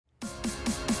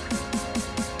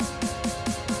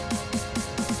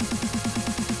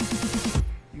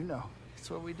You know, it's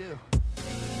what we do.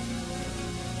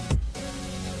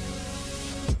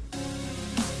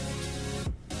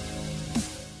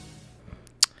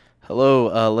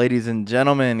 Hello, ladies and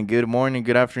gentlemen. Good morning,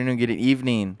 good afternoon, good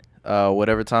evening.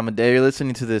 Whatever time of day you're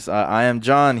listening to this. I am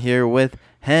John here with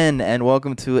Hen, and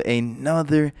welcome to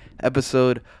another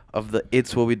episode of the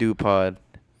It's What We Do pod.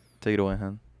 Take it away,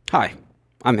 Hen. Hi,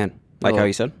 I'm Hen. Like Hello. how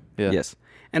you said? Yeah. Yes.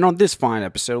 And on this fine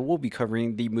episode, we'll be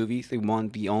covering the movie, the one,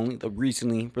 the only, the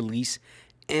recently released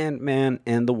Antman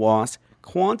and the Wasp,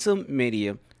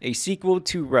 Quantumania, a sequel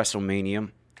to WrestleMania,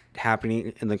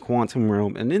 happening in the quantum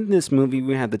realm. And in this movie,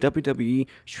 we have the WWE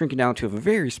shrinking down to a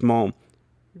very small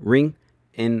ring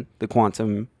in the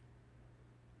quantum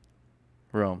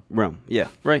Rome. Yeah,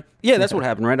 right. Yeah, that's what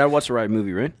happened, right? I watched the right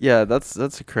movie, right? Yeah, that's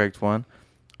a correct one.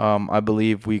 I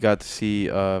believe we got to see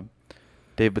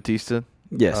Dave Bautista.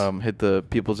 Yes. Hit the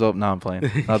people's elbow. No, I'm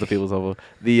playing. Not the people's elbow.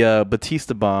 The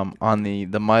Batista bomb on the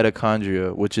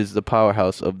mitochondria, which is the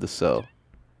powerhouse of the cell.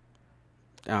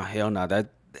 Oh, hell no.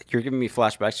 You're giving me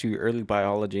flashbacks to early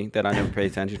biology that I never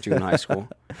paid attention to in high school.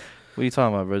 What are you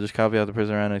talking about, bro? Just copy out the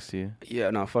person right next to you. Yeah,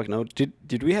 no, fuck no.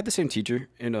 Did we have the same teacher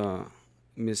in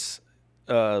Miss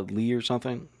Lee or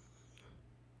something?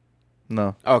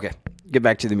 No. Okay, get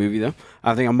back to the movie though.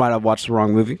 I think I might have watched the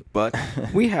wrong movie, but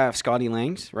we have Scotty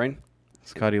Langs, right?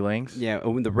 Scotty Langs. Yeah,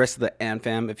 the rest of the Ant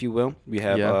fam, if you will. We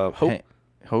have Hope,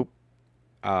 Hope,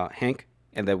 Hank,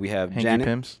 and then we have Hanky Janet,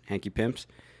 Pimps. Hanky Pimps,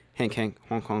 Hank,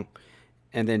 Hong Kong,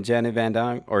 and then Janet Van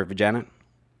Dyne or Janet.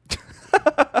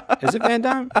 Is it Van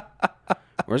Dyne?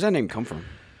 Where's that name come from?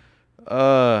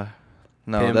 No,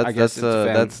 Pim, I guess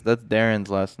that's Darren's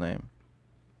last name,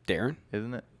 Darren?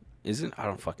 isn't it? Is it? I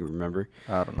don't fucking remember.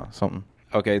 I don't know, something.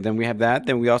 Okay, then we have that.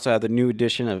 Then we also have the new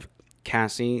edition of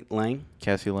Cassie Lang.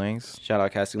 Cassie Langs. Shout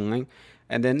out Cassie Lang.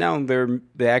 And then now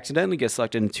they accidentally get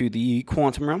sucked into the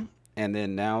quantum realm, and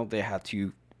then now they have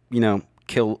to,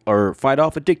 kill or fight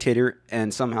off a dictator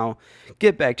and somehow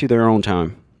get back to their own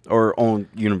time or own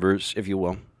universe, if you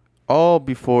will. All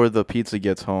before the pizza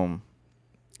gets home.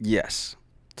 Yes.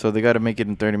 So they got to make it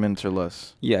in 30 minutes or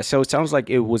less. Yeah. So it sounds like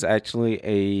it was actually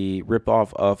a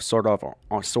ripoff of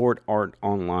Sword Art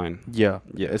Online. Yeah.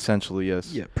 Yeah. Essentially,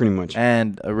 yes. Yeah, pretty much.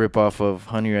 And a ripoff of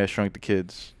Honey, I Shrunk the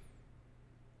Kids.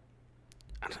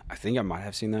 I think I might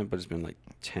have seen that, but it's been like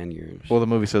 10 years. Well, the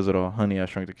movie says it all. Honey, I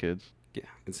Shrunk the Kids. Yeah,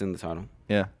 it's in the title.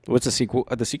 Yeah. What's the sequel?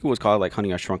 The sequel was called like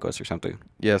Honey, I Shrunk Us or something.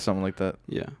 Yeah, something like that.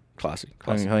 Yeah, classic.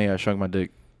 Honey, I Shrunk My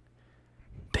Dick.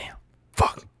 Damn.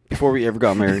 Fuck. Before we ever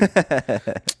got married.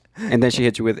 And then she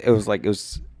hit you with,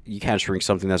 you can't shrink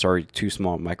something that's already too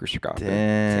small, microscopic.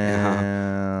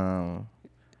 Damn.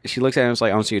 She looks at it and it's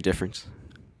like, I don't see a difference.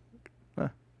 Huh.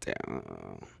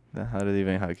 Damn. How did they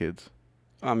even have kids?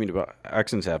 I mean, about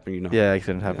accidents happen, Yeah,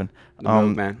 accident happened.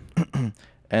 Man.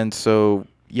 And so,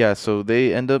 yeah, so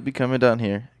they end up becoming down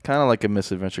here. Kind of like a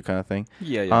misadventure kind of thing.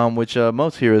 Yeah. Which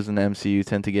most heroes in the MCU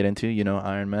tend to get into,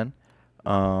 Iron Man.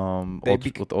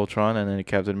 With Ultron, and then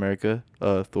Captain America,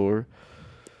 Thor.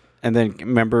 And then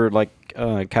remember,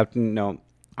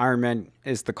 Iron Man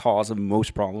is the cause of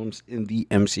most problems in the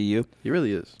MCU. He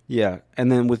really is. Yeah.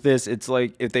 And then with this, it's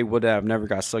like if they would have never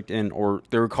got sucked in or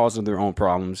they were causing their own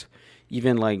problems.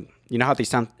 Even how they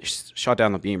shot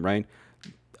down the beam, right?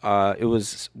 It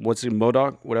was,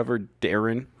 MODOK, whatever,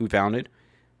 Darren, who found it.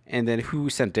 And then who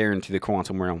sent Darren to the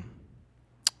quantum realm?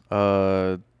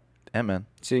 Ant-Man.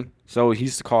 See? So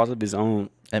he's the cause of his own.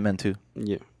 Ant-Man 2.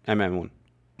 Yeah. Ant-Man 1.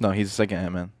 No, he's the second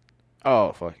Ant-Man.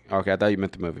 Oh, fuck. Okay, I thought you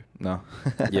meant the movie. No.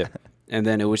 Yeah. And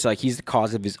then it was like he's the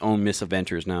cause of his own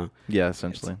misadventures now. Yeah,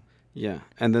 essentially. Yeah.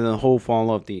 And then the whole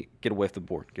fall of the get away from the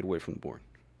board. Get away from the board.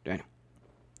 Daniel.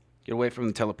 Get away from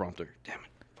the teleprompter. Damn it.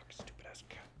 Fucking stupid ass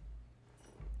cat.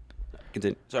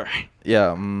 Continue. Sorry.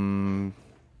 Yeah.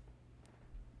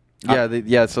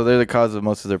 So they're the cause of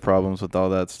most of their problems with all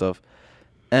that stuff.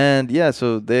 And yeah,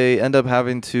 so they end up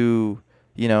having to,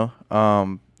 they're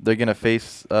going to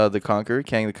face the Conqueror,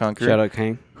 Kang the Conqueror. Shout out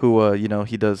Kang. Who,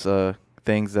 he does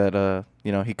things that,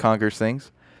 he conquers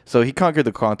things. So he conquered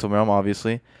the quantum realm,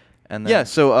 obviously. And then,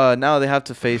 so now they have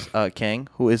to face Kang,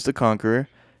 who is the Conqueror.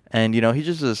 And, he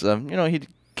just does, he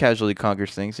casually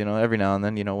conquers things, every now and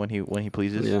then, when he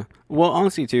pleases. Yeah. Well,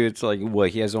 honestly, too, it's like,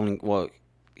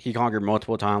 he conquered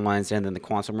multiple timelines and then the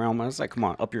quantum realm. I was like, come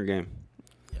on, up your game.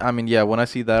 I mean, yeah, when I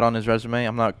see that on his resume,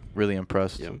 I'm not really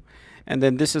impressed. Yeah. And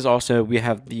then this is also, we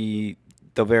have the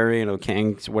variant of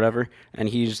Kang's whatever, and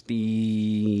he's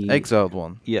the exiled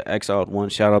one. Yeah, exiled one.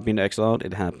 Shout out being exiled.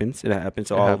 It happens. It happens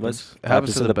to all of us. It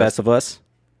happens to the best of us.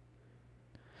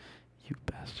 You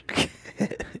bastard.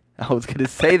 I was gonna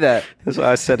say that. That's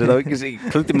why I said it because it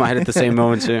clicked in my head at the same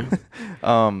moment too.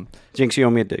 Jinx, you owe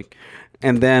me a dick.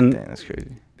 And then, Dang, that's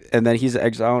crazy. And then he's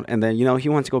exiled, and then he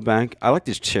wants to go back. I like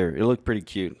this chair; it looked pretty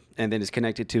cute. And then it's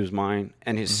connected to his mind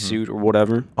and his suit or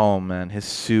whatever. Oh man, his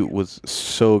suit was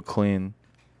so clean.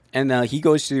 And he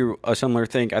goes through a similar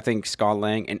thing. I think Scott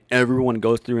Lang and everyone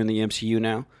goes through in the MCU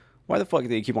now. Why the fuck do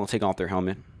they keep on taking off their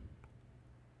helmet?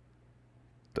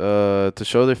 To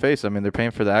show their face. I mean, they're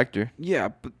paying for the actor. Yeah,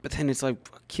 but then it's like,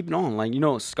 keep it on. Like,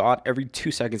 Scott, every 2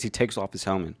 seconds he takes off his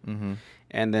helmet. Mm-hmm.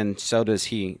 And then so does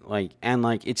he.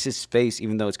 It's his face,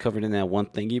 even though it's covered in that one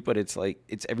thingy. But it's like,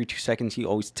 it's every 2 seconds he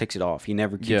always takes it off. He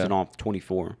never keeps it off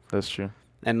 24. That's true.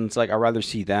 And it's like, I'd rather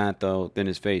see that, though, than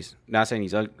his face. Not saying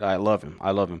he's ugly. I love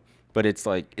him. But it's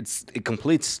like, it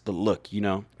completes the look,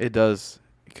 It does.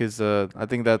 Because I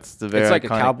think that's the very It's like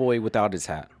iconic, a cowboy without his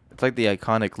hat. It's like the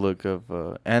iconic look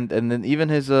of and then even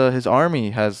his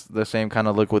army has the same kind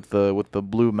of look with the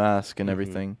blue mask and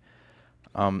everything.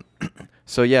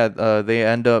 So yeah, they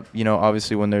end up,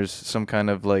 obviously when there's some kind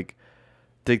of like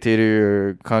dictator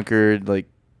or conquered like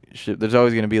shit, there's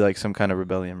always going to be like some kind of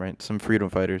rebellion, right? Some freedom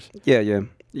fighters. Yeah.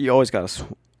 You always got to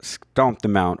stomp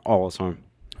them out all the time.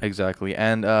 Exactly.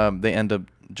 And they end up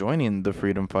joining the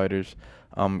freedom fighters,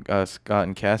 Scott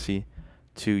and Cassie,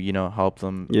 to help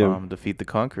them defeat the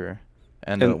Conqueror.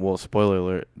 And well, spoiler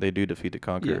alert, they do defeat the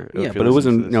Conqueror. Yeah, but it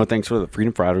wasn't thanks for the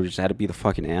freedom fighters. It just had to be the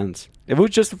fucking ants. If it was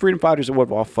just the freedom fighters, it would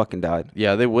have all fucking died.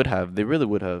 Yeah, they would have. They really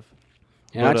would have.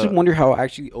 And I just wonder how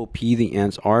actually OP the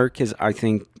ants are, because I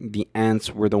think the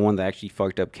ants were the one that actually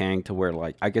fucked up Kang to where,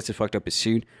 like, I guess it fucked up his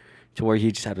suit to where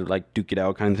he just had to, like, duke it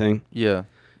out kind of thing. Yeah,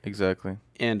 exactly.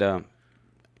 And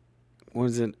what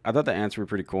was it? I thought the ants were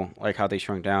pretty cool, like how they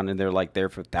shrunk down and they're like there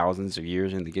for thousands of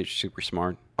years and they get super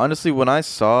smart. Honestly, when I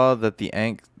saw that the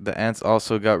ants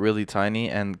also got really tiny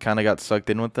and kind of got sucked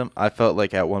in with them, I felt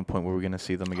like at one point we were gonna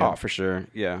see them again. Oh, for sure,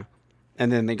 yeah.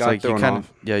 And then they got thrown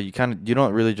off. Yeah, you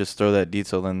don't really just throw that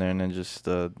detail in there and then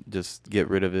just get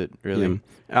rid of it. Really.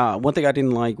 Yeah. One thing I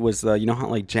didn't like was how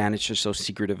like Janet's just so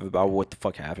secretive about what the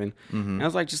fuck happened. And I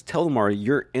was like, just tell them already.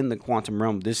 You're in the quantum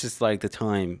realm. This is like the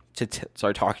time to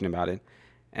start talking about it.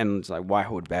 And it's like, why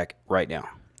hold back right now?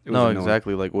 No,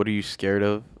 exactly. Like, what are you scared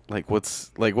of? Like,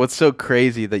 what's so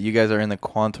crazy that you guys are in the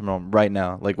quantum realm right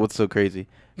now? Like, what's so crazy?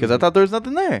 Because I thought there was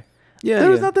nothing there. Yeah,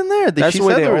 there was nothing there. That's she the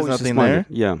way said they there was always nothing explain there. it.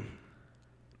 Yeah.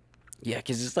 Yeah,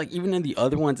 because it's like, even in the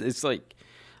other ones, it's like,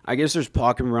 I guess there's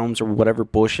pocket realms or whatever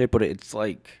bullshit, but it's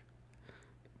like,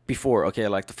 before, okay,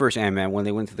 like the first Antman, when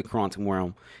they went to the quantum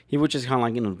realm, he was just kind of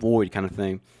like in a void kind of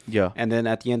thing. Yeah. And then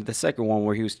at the end of the second one,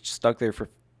 where he was stuck there for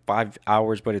 5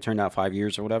 hours, but it turned out 5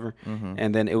 years or whatever.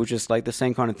 And then it was just like the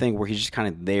same kind of thing where he's just kind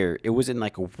of there. It wasn't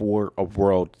like a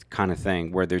world kind of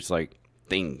thing where there's like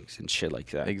things and shit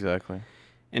like that. Exactly.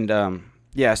 And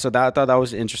yeah, so I thought that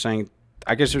was interesting.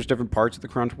 I guess there's different parts of the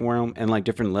quantum realm and like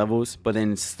different levels, but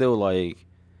then it's still like,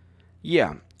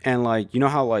 yeah. And like,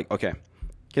 how like, okay,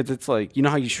 because it's like,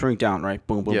 how you shrink down, right?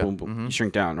 Boom, boom, boom, boom. You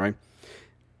shrink down, right?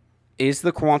 Is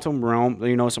the quantum realm,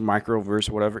 it's a microverse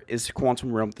or whatever, is the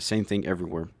quantum realm the same thing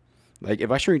everywhere? Like,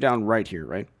 if I shrink down right here,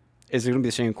 right? Is it going to be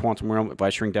the same quantum realm if I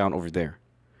shrink down over there?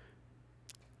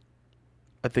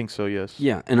 I think so, yes.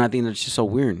 Yeah, and I think that's just so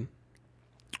weird.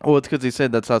 Well, it's because they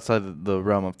said that's outside the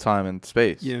realm of time and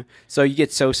space. Yeah. So you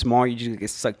get so small, you just get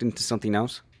sucked into something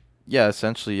else? Yeah,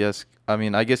 essentially, yes. I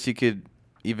mean, I guess you could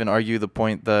even argue the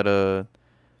point that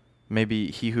maybe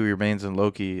he who remains in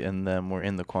Loki and them were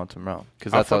in the quantum realm,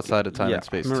 because that's outside of time and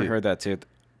space, I've never too. heard that, too.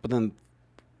 But then,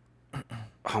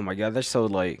 oh my God, that's so,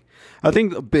 like, I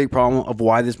think the big problem of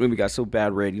why this movie got so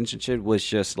bad ratings and shit was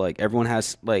just, like, everyone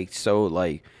has, like, so,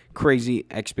 like, crazy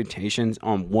expectations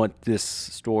on what this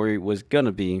story was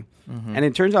gonna be, and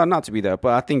it turns out not to be that.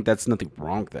 But I think that's nothing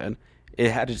wrong with that.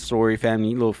 It had a story,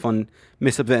 family, little fun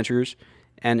misadventures,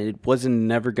 and it wasn't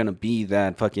never gonna be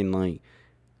that fucking like,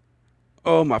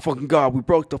 oh my fucking God, we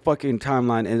broke the fucking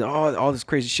timeline and all this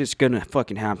crazy shit's gonna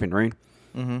fucking happen, right?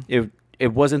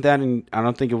 It wasn't that, and I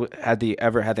don't think it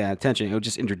ever had that intention. It would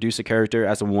just introduce a character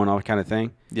as a one-off kind of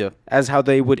thing. Yeah. As how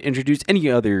they would introduce any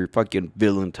other fucking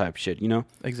villain type shit,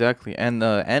 Exactly. And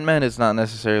Ant-Man is not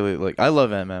necessarily, like, I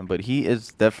love Ant-Man, but he is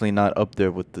definitely not up there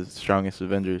with the strongest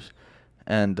Avengers.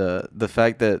 And the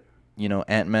fact that,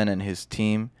 Ant-Man and his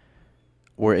team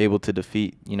were able to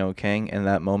defeat, Kang in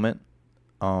that moment.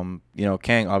 Kang,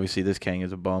 obviously this Kang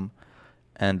is a bum.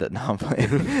 And no, I'm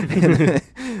playing.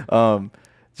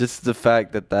 Just the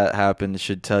fact that happened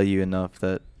should tell you enough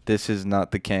that, this is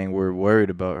not the Kang we're worried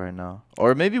about right now.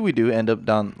 Or maybe we do end up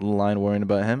down the line worrying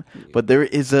about him. But there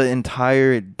is an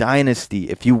entire dynasty.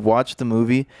 If you watch the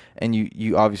movie and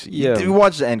you obviously you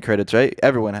watch the end credits, right?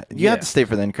 Everyone you have to stay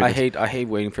for the end credits. I hate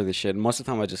waiting for this shit. Most of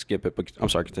the time I just skip it. But I'm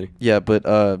sorry, continue. Yeah, but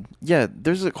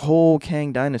there's a whole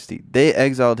Kang dynasty. They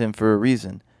exiled him for a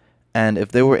reason, and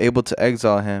if they were able to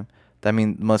exile him, that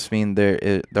must mean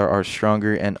there are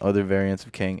stronger and other variants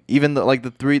of Kang. Even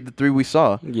the three we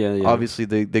saw. Yeah. Obviously,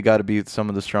 they got to be some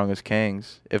of the strongest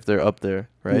Kangs if they're up there,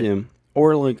 right? Yeah.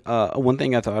 Or like one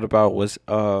thing I thought about was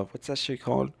what's that shit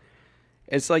called?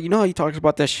 It's like, you know how he talks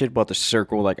about that shit about the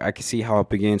circle. Like I can see how it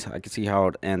begins, I can see how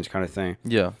it ends, kind of thing.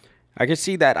 Yeah. I can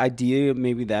see that idea.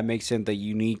 Maybe that makes sense. The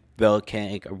unique Bell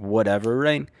Kang or whatever,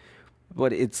 right?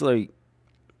 But it's like,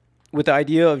 with the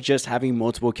idea of just having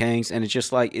multiple Kangs, and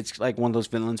it's like one of those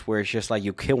villains where it's just like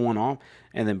you kill one off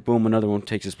and then boom, another one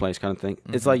takes his place, kind of thing.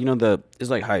 It's like, it's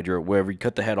like Hydra, wherever you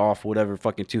cut the head off, whatever,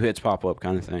 fucking 2 hits pop up,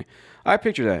 kind of thing. I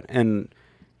picture that, and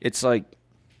it's like,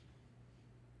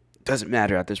 doesn't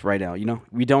matter at this right now,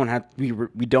 we don't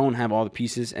have all the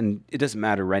pieces, and it doesn't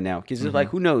matter right now because it's like,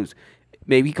 who knows,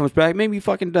 maybe he comes back, maybe he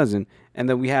fucking doesn't, and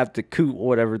then we have the coup or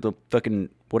whatever, the fucking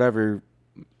whatever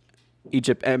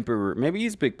Egypt Emperor. Maybe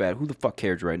he's big bad. Who the fuck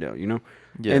cares right now,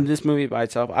 Yeah. And this movie by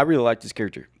itself, I really liked this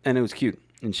character. And it was cute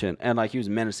and shit. And like he was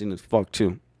menacing as fuck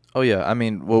too. Oh yeah. I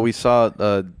mean, well, we saw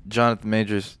Jonathan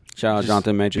Majors. Shout out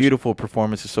Jonathan Majors. Beautiful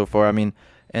performances so far. I mean,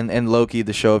 and Loki,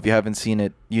 the show, if you haven't seen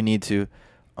it, you need to.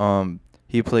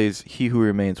 He plays He Who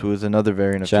Remains, who is another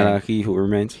variant of Shout Kang. out He Who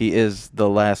Remains. He is the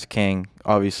last Kang,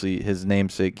 obviously his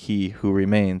namesake, He Who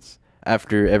Remains,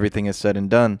 after everything is said and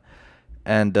done.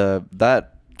 And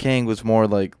that Kang was more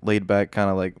like laid back, kind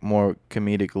of like more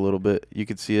comedic a little bit. You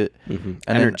could see it. Mm-hmm.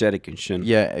 And energetic and shit.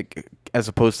 Yeah, as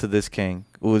opposed to this Kang,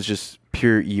 who was just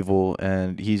pure evil,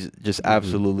 and he's just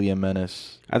absolutely a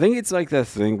menace. I think it's like that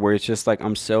thing where it's just like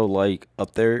I'm so like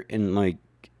up there and like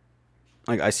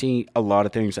I see a lot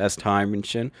of things as time and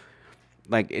shit.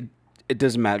 Like it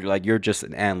doesn't matter. Like you're just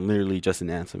an ant, literally just an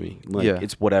ant to me. Like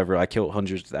it's whatever. I killed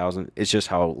hundreds of thousands. It's just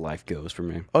how life goes for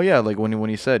me. Oh yeah, like when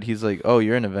he said, he's like, oh,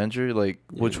 you're an Avenger. Like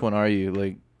which one are you?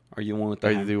 Like are you the one with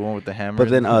the the one with the hammer? But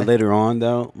then later on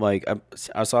though, like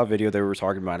I saw a video they were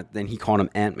talking about it. Then he called him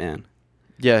Antman.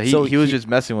 Yeah, he was just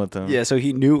messing with him. Yeah, so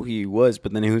he knew who he was,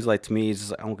 but then he was like, to me, he's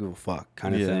just like, I don't give a fuck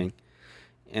kind of thing.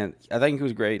 And I think he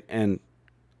was great. And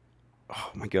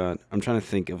oh my god, I'm trying to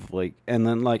think of like, and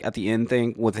then like at the end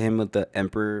thing with him with the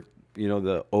Emperor,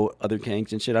 the other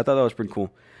Kangs and shit. I thought that was pretty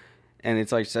cool. And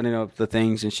it's like setting up the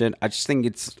things and shit. I just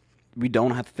think we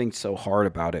don't have to think so hard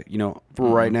about it, for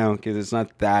right now, because it's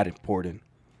not that important.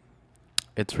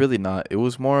 It's really not. It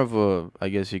was more of a, I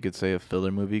guess you could say, a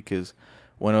filler movie, because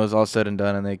when it was all said and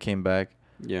done and they came back.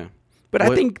 Yeah. But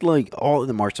I think like all of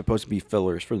them are supposed to be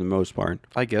fillers for the most part.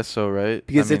 I guess so, right?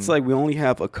 Because it's like we only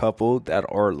have a couple that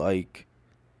are like,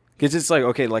 because it's like,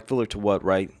 okay, like filler to what,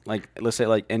 right? Like let's say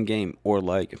like Endgame or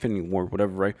like Infinity War,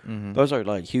 whatever, right? Mm-hmm. Those are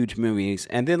like huge movies,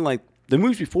 and then like the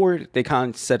movies before, they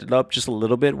kind of set it up just a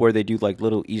little bit where they do like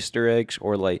little Easter eggs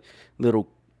or like little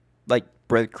like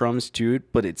breadcrumbs to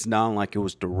it, but it's not like it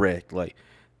was direct like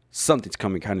something's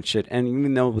coming kind of shit. And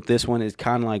even though with this one, it's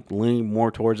kind of like leaning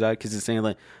more towards that because it's saying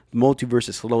like the multiverse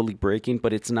is slowly breaking,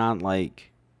 but it's not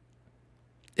like,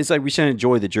 it's like we should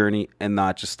enjoy the journey and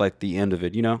not just like the end of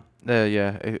it,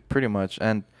 pretty much.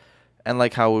 And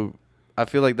like how I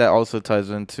feel like that also ties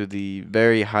into the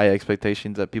very high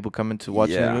expectations that people come into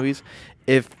watching the movies.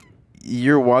 If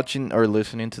you're watching or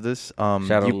listening to this,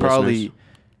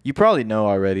 you probably know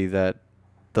already that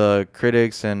the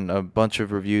critics and a bunch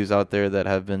of reviews out there that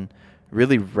have been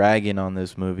really ragging on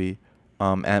this movie,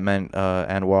 Antman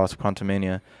and Wasp,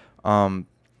 Quantumania, all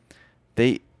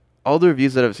the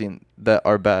reviews that I've seen that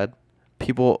are bad,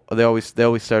 people they always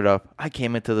start off, I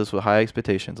came into this with high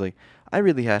expectations. Like I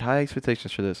really had high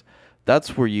expectations for this.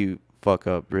 That's where you fuck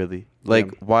up, really.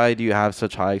 Like why do you have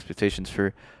such high expectations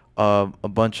for a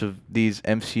bunch of these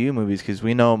MCU movies? Because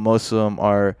we know most of them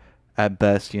are at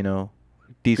best, decent.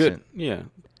 Good. Yeah.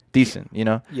 Decent,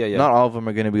 Yeah. Not all of them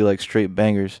are going to be like straight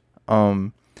bangers.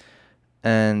 And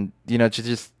to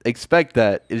just expect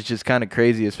that is just kind of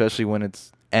crazy, especially when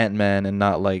it's Ant-Man and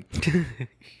not like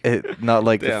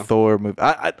the Thor movie.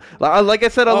 I like I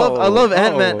said, I love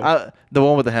Ant-Man, the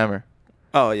one with the hammer.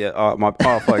 Oh yeah,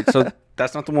 fuck. So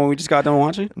that's not the one we just got done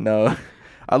watching? No.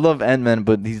 I love Ant-Man,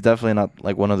 but he's definitely not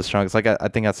like one of the strongest. Like I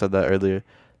think I said that earlier.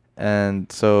 And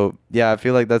so I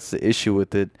feel like that's the issue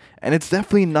with it, and it's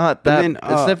definitely not that.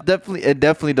 It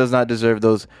definitely does not deserve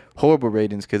those horrible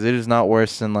ratings, because it is not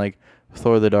worse than like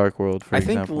Thor: The Dark World, for I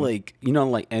example. think like you know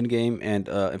like Endgame and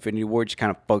Infinity War just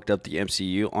kind of fucked up the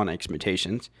MCU on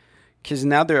expectations, because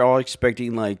now they're all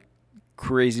expecting like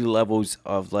crazy levels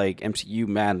of like MCU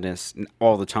madness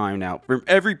all the time now. From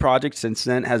every project since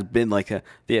then has been like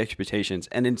the expectations,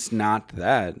 and it's not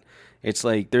that. It's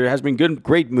like there has been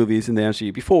great movies in the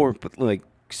MCU before, but like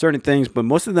certain things, but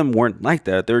most of them weren't like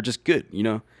that. They were just good, you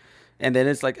know. And then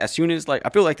it's like as soon as like I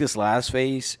feel like this last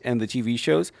phase and the TV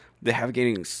shows, they have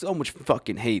getting so much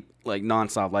fucking hate like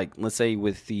nonstop. Like let's say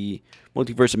with the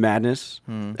Multiverse of Madness,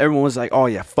 everyone was like, "Oh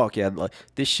yeah, fuck yeah!" Like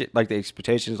this shit, like the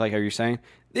expectations, like how you're saying,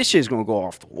 this shit's gonna go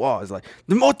off the wall. It's like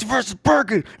the multiverse is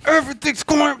broken, everything's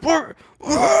going apart,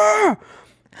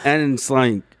 and it's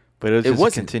like, But it was just a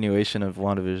wasn't. continuation of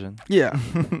WandaVision. Yeah,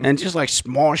 and just like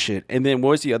small shit. And then what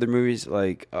was the other movies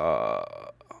like? No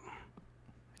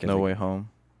Way Home.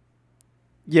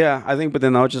 Yeah, I think, but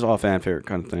then that was just all fanfare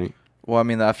kind of thing. Well, I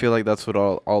mean, I feel like that's what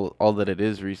all that it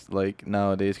is like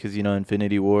nowadays, because you know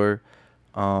Infinity War,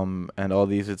 and all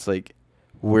these. It's like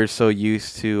we're so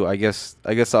used to. I guess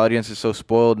the audience is so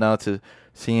spoiled now to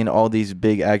seeing all these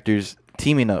big actors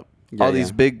teaming up, Yeah, all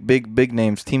these big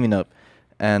names teaming up,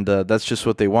 and that's just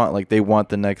what they want. Like they want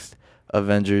the next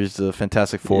Avengers, the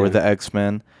Fantastic Four, Yeah. the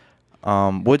X-Men,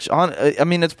 I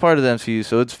mean, it's part of the MCU,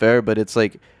 so it's fair, but it's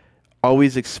like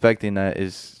always expecting that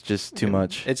is just too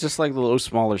much. It's just like the little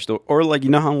smaller story, or like you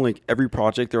know how like every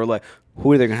project they're like,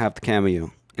 who are they gonna have the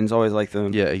cameo? And it's always like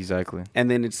them. Yeah, exactly. And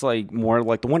then it's like more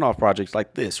like the one-off projects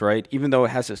like this, right? Even though it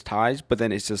has its ties, but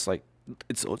then it's just like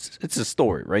it's a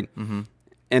story, right? Mm-hmm.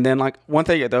 And then like one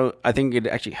thing though, I think it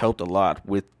actually helped a lot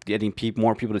with getting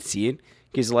more people to see it.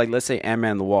 Because like let's say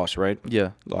Antman and the Wasp, right?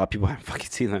 Yeah. A lot of people haven't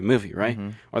fucking seen that movie, right? Mm-hmm.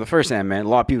 Or the first Antman, a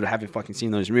lot of people haven't fucking seen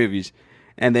those movies.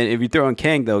 And then if you throw in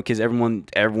Kang though, because everyone's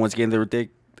getting their dick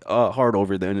hard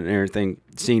over them and everything,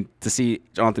 to see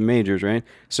Jonathan Majors, right?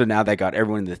 So now that got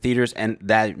everyone in the theaters, and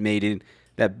that made it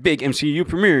that big MCU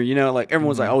premiere. You know, like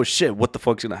everyone's like, "Oh shit, what the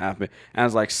fuck's gonna happen?" And I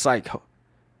was like, "Psych,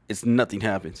 it's nothing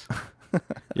happens."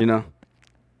 You know.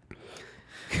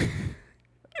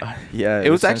 Yeah, It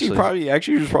was actually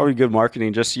essentially. probably good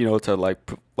marketing, just you know to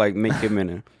like make him in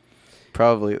it.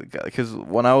 Probably, because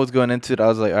when I was going into it, I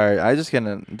was like, all right, I'm just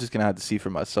gonna have to see for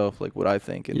myself, like what I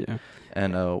think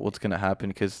and what's gonna happen,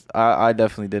 because I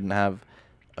definitely didn't have,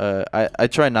 I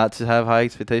try not to have high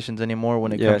expectations anymore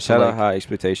when it comes to shout out like, high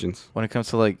expectations. when it comes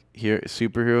to like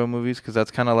superhero movies, because that's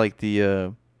kind of like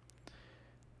the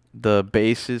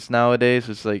basis nowadays.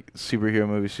 It's like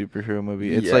superhero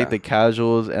movie. It's like Yeah. the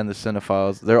casuals and the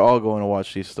cinephiles, they're all going to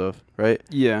watch these stuff, right?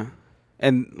 Yeah,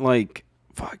 and like,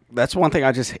 fuck, that's one thing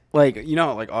I just like. You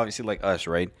know, like obviously, like us,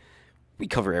 right? We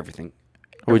cover everything.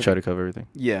 We try to cover everything.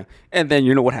 Yeah, and then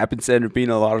you know what happens? Ended up being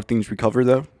a lot of things we cover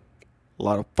though. A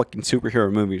lot of fucking superhero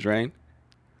movies, right?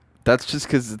 That's just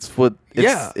because it's what.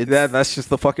 It's, that's just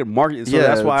the fucking market. So Yeah,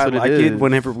 that's why I that's what like it it is.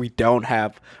 whenever we don't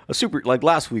have a super like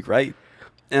last week, right?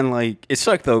 And like it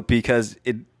sucked though because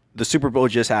the Super Bowl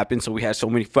just happened, so we had so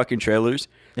many fucking trailers,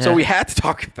 so Yeah. we had to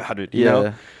talk about it, you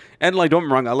know. And like, don't get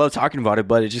me wrong, I love talking about it,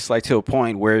 but it's just like to a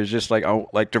point where it's just like I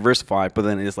like diversify, but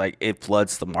then it's like it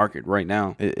floods the market right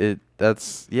now.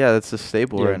 That's a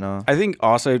staple right now. I think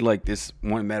also like this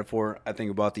one metaphor I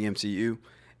think about the MCU,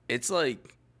 it's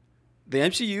like the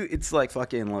MCU, it's like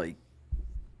fucking like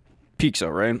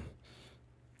pizza, right?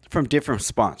 From different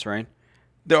spots, right?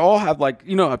 They all have like,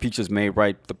 you know how pizza's made,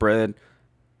 right? The bread,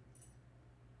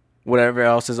 whatever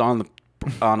else is on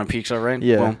a pizza, right?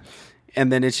 Yeah. Boom.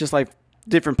 And then it's just like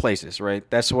different places, right?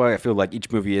 That's why I feel like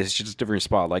each movie is just a different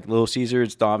spot. Like Little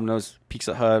Caesars, Domino's,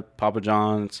 Pizza Hut, Papa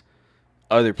John's,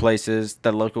 other places,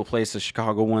 that local place, the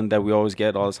Chicago one that we always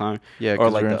get all the time. Yeah, or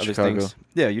 'cause like we're the in other Chicago. things.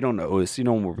 Yeah, you don't know us. You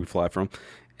know where we fly from.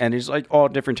 And it's like all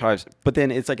different types. But then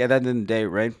it's like at the end of the day,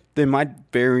 right? They might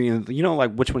vary in, you know,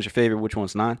 like which one's your favorite, which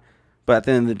one's not. But at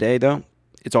the end of the day, though,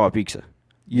 it's all pizza.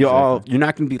 You're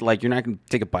not gonna be like, you're not gonna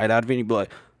take a bite out of it and be like,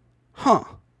 huh,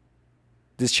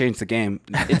 this changed the game.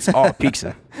 It's all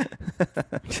pizza.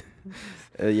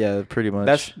 Yeah, pretty much.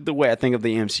 That's the way I think of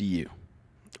the MCU.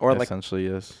 Or like, essentially,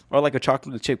 yes. or like a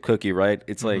chocolate chip cookie, right?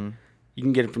 It's like you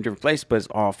can get it from different places, but it's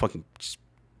all fucking just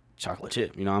chocolate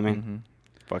chip. You know what I mean?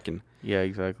 Fucking. Yeah,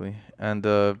 exactly. And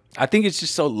I think it's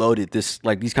just so loaded. This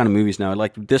like these kind of movies now.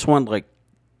 Like this one, like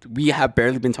we have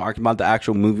barely been talking about the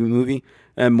actual movie,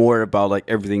 and more about like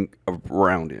everything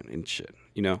around it and shit.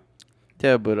 You know?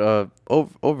 yeah, but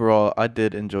overall, I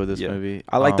did enjoy this movie.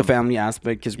 I like the family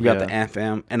aspect because we got the yeah. Ant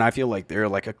fam, and I feel like they're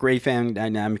like a great family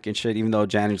dynamic and shit. Even though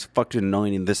Janet's fucking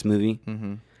annoying in this movie.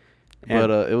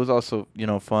 But it was also, you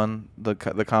know, fun. The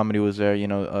comedy was there. You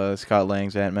know, Scott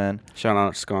Lang's Ant-Man. Shout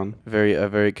out to Scon. Very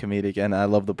comedic, and I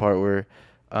love the part where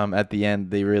at the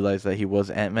end they realized that he was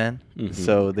Ant-Man, Mhm.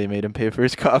 so they made him pay for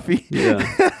his coffee.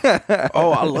 Yeah.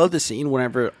 Oh, I love the scene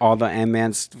whenever all the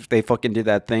Ant-Mans, they fucking did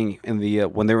that thing in the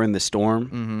when they were in the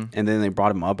storm, and then they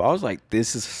brought him up. I was like,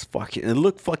 this is fucking. It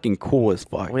looked fucking cool as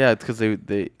fuck. Well, yeah, it's because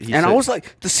I was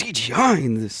like, the CGI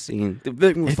in this scene,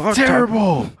 it's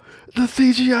terrible. The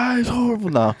CGI is horrible.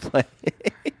 No, I'm playing.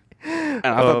 And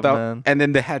I thought that, man. and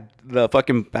then they had the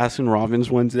fucking Baskin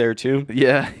Robbins ones there too.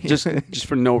 Yeah, just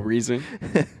for no reason.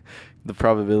 The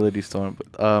probability storm.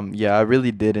 But, yeah, I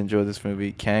really did enjoy this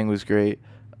movie. Kang was great.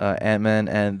 Ant-Man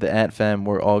and the Ant Fam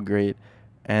were all great.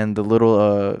 And the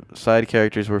little side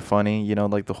characters were funny. You know,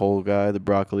 like the whole guy, the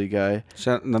broccoli guy.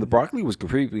 Now the broccoli was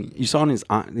creepy. You saw in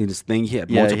his thing, he had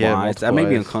Yeah, multiple he had eyes. multiple That made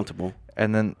me eyes. uncomfortable.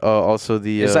 And then also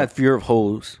the It's that fear of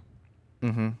holes.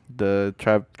 the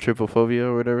trypophobia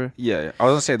or whatever. Yeah, I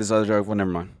was gonna say this other joke. Well, never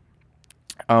mind.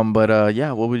 But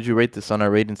yeah, what would you rate this on our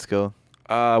rating scale?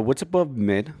 What's above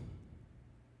mid?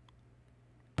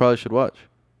 Probably should watch.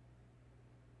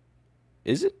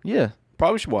 Is it? Yeah,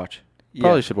 Probably should watch.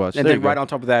 probably should watch. And There then you go. right on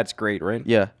top of that, it's great, right?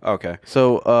 Yeah. Okay.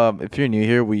 So if you're new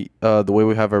here, we the way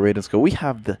we have our rating scale, we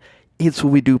have the It's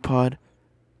What We Do Pod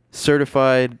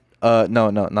certified. No,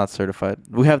 not certified.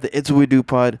 We have the It's What We Do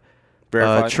Pod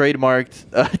Verified.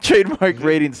 trademark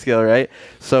rating scale, right?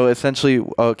 So essentially,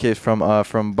 okay, from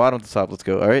bottom to top, let's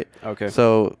go. All right. Okay.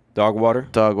 So Dog water.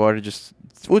 dog water,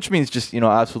 which means just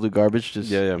absolute garbage. Just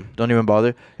Yeah. don't even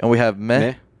bother. And we have meh,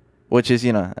 Meh. which is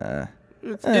It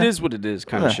is what it is,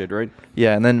 kind of shit, right?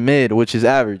 yeah, and then mid, which is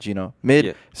average, mid.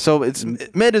 Yeah. So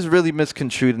mid is really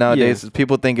misconstrued nowadays. Yeah.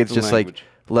 People think it's The just language.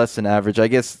 like less than average. I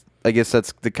guess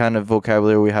that's the kind of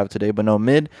vocabulary we have today. But no,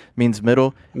 mid means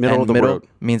middle. Middle and of the middle road.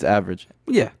 means average.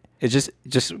 Yeah. It's just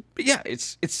yeah.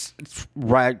 It's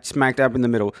right smack dab in the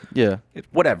middle. Yeah,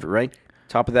 Whatever, right?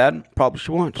 Top of that, probably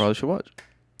should watch. probably should watch.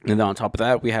 And then on top of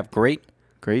that, we have great.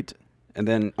 Great And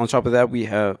then on top of that, we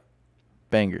have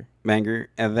banger. banger.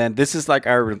 And then this is like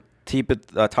our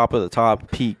top of the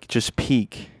top. Peak, just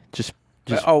peak, just.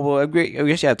 Oh well, I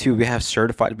guess you have two. We have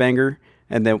certified banger,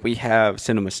 and then we have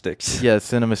cinema sticks. Yeah,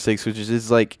 Cinema Sticks, which is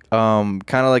like kind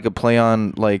of like a play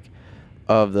on like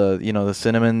of the the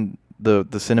cinnamon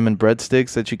the cinnamon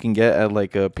breadsticks that you can get at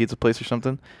like a pizza place or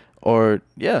something, or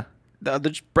yeah. The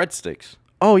breadsticks.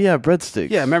 Oh yeah, breadsticks.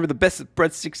 Yeah, remember the best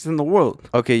breadsticks in the world.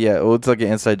 Okay, yeah. Well, it's like an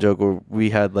inside joke where we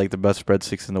had like the best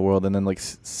breadsticks in the world, and then like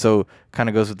so kind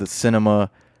of goes with the cinema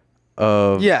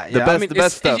of the best the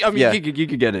best stuff. Yeah, you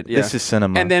could get it. Yeah. This is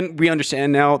cinema. And then we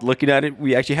understand now, looking at it,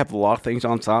 we actually have a lot of things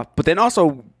on top. But then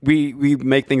also we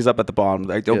make things up at the bottom.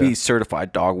 Like there'll be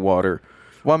certified dog water.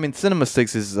 Well, I mean, Cinema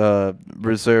Sticks is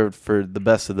reserved for the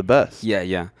best of the best.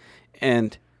 Yeah.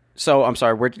 And so I'm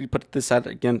sorry, where did you put this at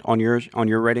again on your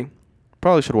rating?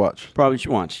 Probably should watch. Probably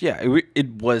should watch. Yeah, it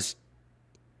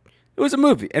was a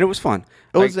movie and it was fun.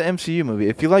 It was an MCU movie.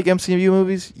 If you like MCU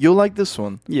movies, you'll like this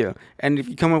one. Yeah, and if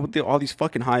you come up with all these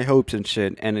fucking high hopes and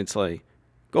shit, and it's like,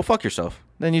 go fuck yourself.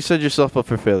 Then you set yourself up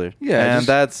for failure. Yeah, and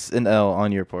that's an L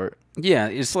on your part. Yeah,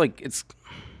 it's like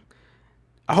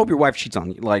I hope your wife cheats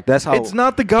on you. Like that's how. It's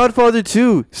not The Godfather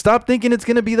 2. Stop thinking it's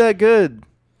gonna be that good.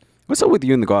 What's up with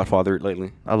you and The Godfather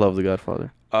lately? I love The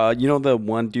Godfather. You know the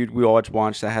one dude we always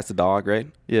watch that has the dog, right?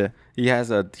 Yeah. He has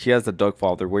the dog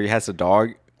father where he has the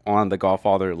dog on the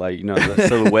Godfather, like the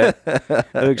silhouette.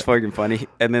 It looks fucking funny.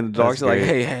 And then the dog's like,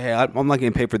 great. hey, I'm not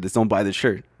getting paid for this. Don't buy this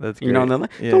shirt. That's You know, great. and they're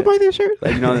like, Yeah. don't buy this shirt.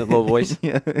 Like that little voice.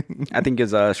 Yeah. I think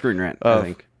it's Screen Rant. Oh. I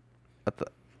think.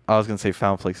 I was gonna say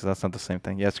Foundflix. That's not the same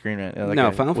thing. Yeah, Screen Rant. Yeah, that No,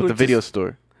 guy Foundflix with the video is-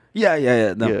 store.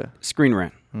 Yeah. No, Yeah. Screen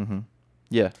Rant. Mm-hmm.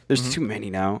 Yeah. There's too many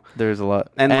now. There's a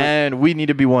lot, And, and like- we need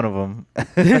to be one of them.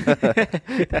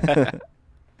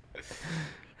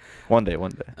 One day.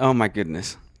 Oh my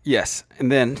goodness. Yes,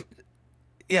 and then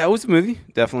yeah, it was a movie,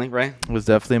 definitely, right? It was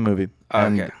definitely a movie.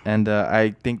 Okay. And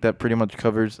I think that pretty much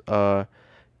covers Yeah.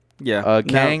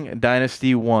 Kang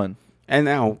Dynasty 1. And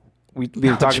now we've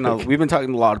been talking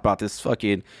a lot about this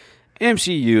fucking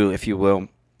MCU, if you will.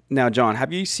 Now, John,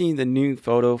 have you seen the new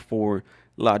photo for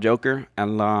La Joker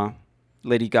and La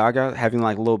Lady Gaga having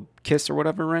like a little kiss or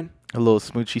whatever, right? A little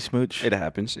smoochy smooch. It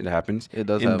happens. It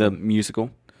does in the happen.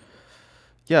 musical.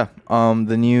 Yeah.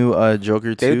 The new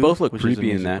Joker 2. They both look which is a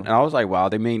creepy in that, and musical. I was like, wow,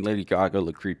 they made Lady Gaga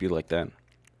look creepy like that.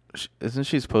 Isn't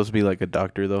she supposed to be like a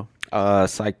doctor though?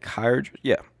 Psychiatrist.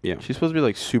 Yeah. She's supposed to be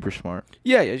like super smart.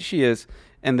 Yeah, she is.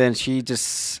 And then she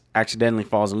just accidentally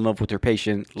falls in love with her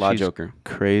patient, La She's Joker.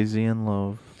 Crazy in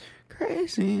love.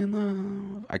 Crazy in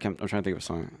love. I'm trying to think of a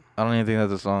song. I don't even think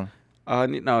that's a song.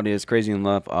 No, it is Crazy in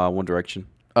Love. One Direction.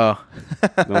 Oh.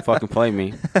 Don't fucking play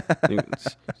me.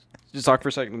 Just talk for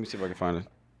a second. Let me see if I can find it.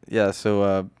 Yeah,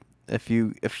 so if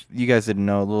you guys didn't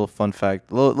know, a little fun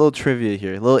fact, little trivia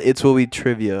here, little It's What We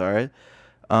trivia. All right.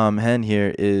 Hen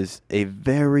here is a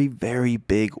very, very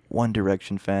big One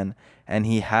Direction fan, and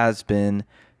he has been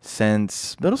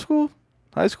since middle school,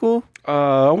 high school.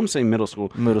 I want to say middle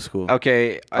school. Middle school.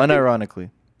 Okay. Unironically,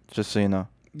 just so you know.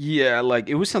 Yeah, like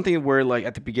it was something where like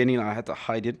at the beginning I had to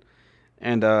hide it,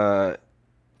 and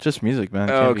just music, man.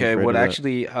 Can't be okay. afraid What of that.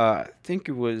 actually? I think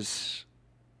it was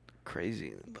Crazy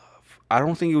in Love. I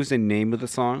don't think it was the name of the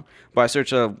song, but I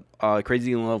searched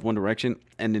 "Crazy in Love" One Direction,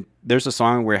 and there's a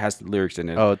song where it has the lyrics in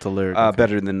it. Oh, it's a lyric. Okay.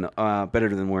 Better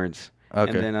than words.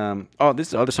 Okay. And then this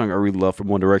is the other song I really love from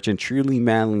One Direction, "Truly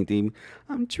Madly Deep."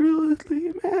 I'm truly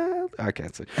mad. I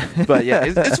can't say, but yeah,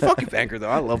 it's a fucking banger though.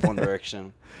 I love One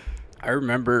Direction. I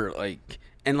remember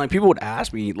people would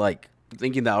ask me like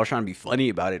thinking that I was trying to be funny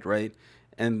about it, right?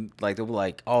 And like they were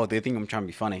like, "Oh, they think I'm trying to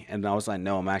be funny," and I was like,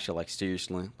 "No, I'm actually like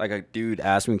seriously." Like a dude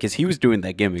asked me because he was doing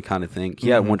that gimmick kind of thing. He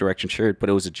had a One Direction shirt, but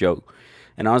it was a joke,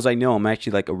 and I was like, "No, I'm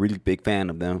actually like a really big fan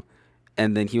of them."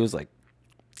 And then he was like,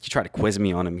 he tried to quiz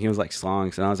me on him. He was like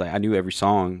songs, and I was like, I knew every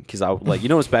song because I like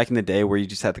it's back in the day where you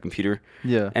just had the computer,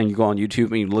 and you go on YouTube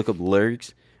and you look up the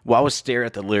lyrics. Well, I would stare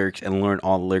at the lyrics and learn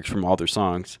all the lyrics from all their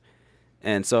songs,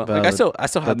 and so like I still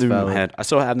have them in my head. I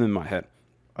still have them in my head.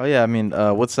 Oh yeah, I mean,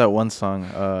 what's that one song?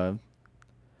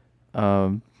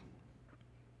 All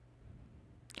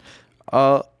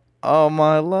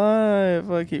my life,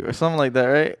 or something like that,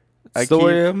 right?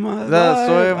 Story of my life.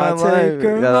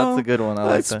 Yeah, that's a good one. I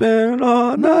like that. Spend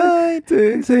all night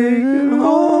to take her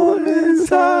home in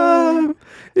time.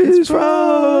 It's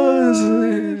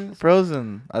frozen.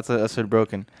 Frozen. That's a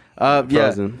broken.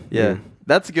 Frozen. Yeah.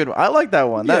 That's a good one. I like that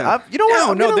one. Yeah. You know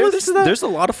what? No, there's a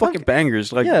lot of fucking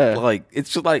bangers. Like, Yeah. like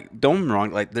it's just like, don't get me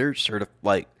wrong. Like, there's sort of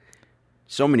like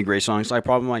so many great songs. Like,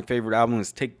 probably my favorite album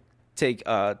is Take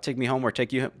Me Home or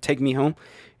Take Me Home,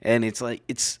 and it's like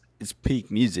it's peak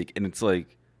music, and it's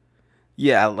like,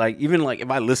 yeah, like even like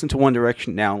if I listen to One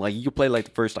Direction now, like you can play like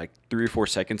the first like 3 or 4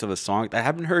 seconds of a song that I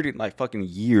haven't heard in like fucking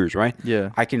years, right?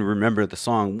 Yeah. I can remember the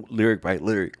song lyric by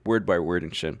lyric, word by word,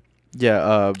 and shit.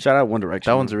 Yeah. Shout out One Direction.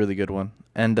 That one's a really good one.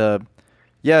 And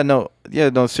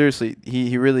seriously,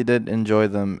 he really did enjoy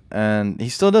them, and he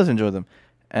still does enjoy them,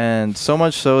 and so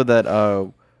much so that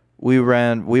we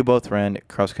both ran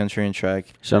cross country and track.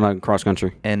 Shout out cross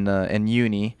country. In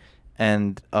uni,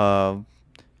 and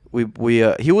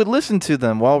he would listen to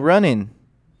them while running.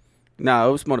 Nah,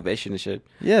 it was motivation and shit.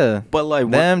 Yeah, but like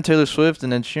them, Taylor Swift,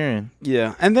 and Ed Sheeran.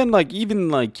 Yeah, and then like even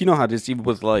like how this even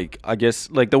was like, I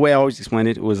guess like the way I always explained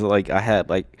it was like I had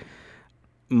like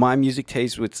my music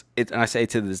taste was it, and I say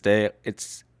to this day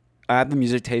I have the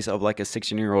music taste of like a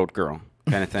 16-year-old girl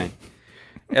kind of thing.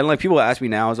 And like people ask me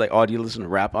now, I was like, "Oh, do you listen to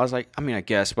rap?" I was like, I mean, I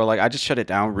guess, but like I just shut it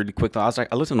down really quickly. I was like,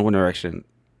 I listen to One Direction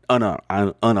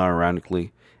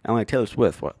unironically, and like Taylor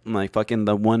Swift. What? Like fucking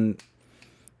the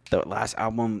last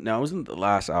album. No, it wasn't the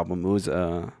last album. It was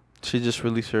She just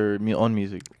released her own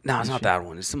music. No, it's not that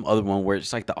one. It's some other one where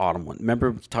it's like the autumn one.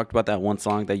 Remember we talked about that one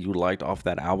song that you liked off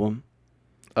that album?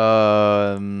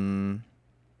 The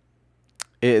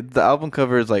album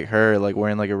cover is like her like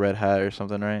wearing like a red hat or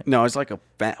something, right? No, it's like a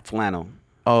flannel.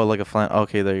 Oh, like a flannel.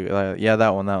 Okay, there you go. Yeah,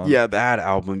 that one. Yeah, that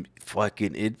album.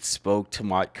 Fucking, it spoke to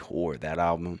my core. That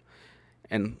album,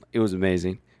 and it was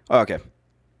amazing. Okay,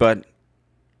 but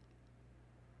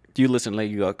do you listen to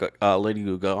Lady Gaga?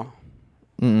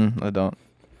 I don't.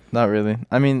 Not really.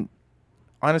 I mean,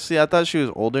 honestly, I thought she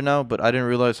was older now, but I didn't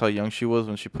realize how young she was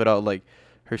when she put out like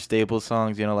her staple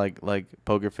songs. You know, like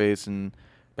Poker Face and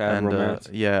Bad Romance.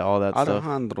 Yeah, all that stuff.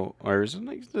 Alejandro, or is it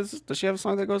like, does she have a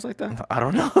song that goes like that? I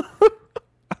don't know.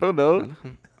 I don't know.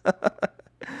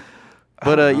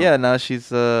 But yeah, now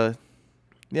she's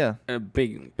yeah, a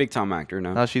big time actor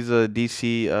now. now she's a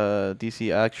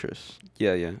DC actress.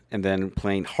 Yeah, and then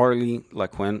playing Harley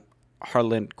Quinn,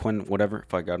 whatever.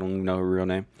 Fuck, I don't even know her real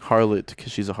name. Harlot,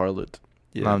 because she's a harlot.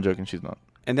 Yeah. No, I'm joking. She's not.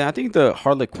 And then I think the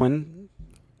Harley Quinn,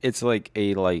 it's like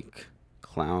a like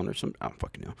clown or something. I don't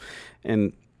fucking know.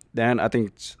 And then I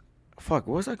think fuck,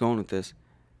 where was I going with this?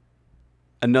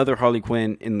 Another Harley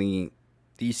Quinn in the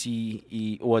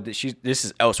DCE. Well, this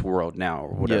is Elseworld now or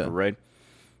whatever, Yeah. right?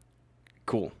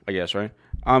 Cool, I guess, right?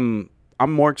 I'm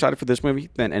more excited for this movie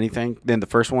than anything than the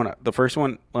first one. The first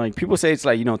one, like people say, it's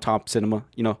like top cinema.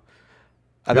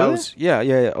 I thought it was, yeah.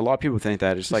 A lot of people think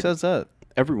that. It's Who like says that?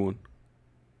 everyone.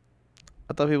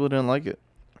 I thought people didn't like it.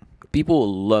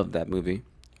 People love that movie.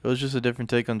 It was just a different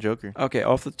take on Joker. Okay,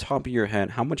 off the top of your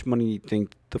head, how much money do you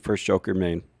think the first Joker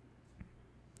made?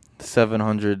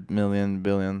 700 million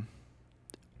billion.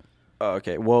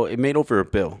 Okay, well, it made over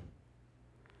 $1 billion.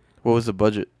 What was the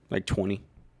budget? Like 20.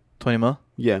 20 mil?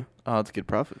 Yeah. Oh, that's a good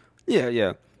profit. Yeah,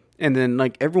 yeah. And then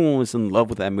like everyone was in love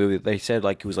with that movie. They said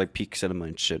like it was like peak cinema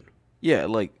and shit. Yeah,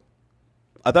 like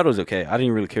I thought it was okay. I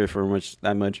didn't really care for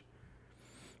that much.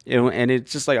 And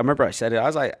it's just like I remember I said it. I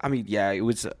was like, I mean, yeah, it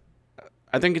was.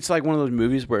 I think it's like one of those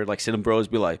movies where like cinema bros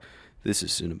be like, "This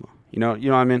is cinema," you know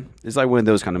what I mean? It's like one of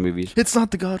those kind of movies. It's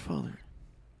not The Godfather.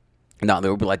 No, they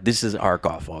would be like, "This is our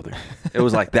Godfather." It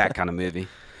was like that kind of movie.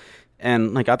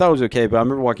 And like I thought it was okay, but I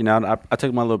remember walking out. I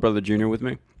took my little brother Junior with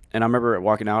me, and I remember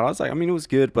walking out. I was like, I mean, it was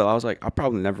good, but I was like, I'll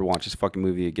probably never watch this fucking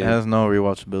movie again. It has no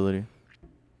rewatchability.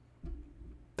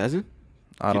 Does it?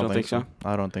 I don't think so.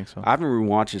 I don't think so. I haven't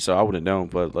rewatched it, so I wouldn't know.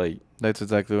 But like, that's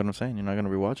exactly what I'm saying. You're not gonna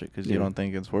rewatch it because you don't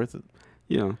think it's worth it.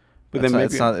 Yeah, but then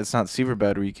maybe it's not Super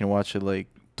Bad where you can watch it like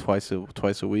twice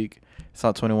a week. It's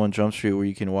not 21 Jump Street where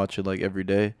you can watch it like every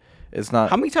day. It's not.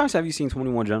 How many times have you seen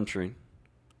 21 Jump Street?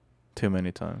 Too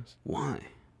many times. Why?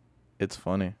 It's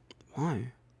funny.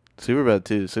 Why? Super Bad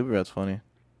too. Super Bad's funny.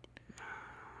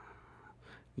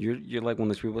 You're like one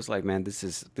of those people that's like, man,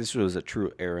 this was a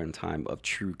true era in time of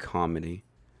true comedy.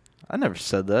 I never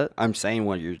said that. I'm saying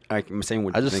what you're. I'm saying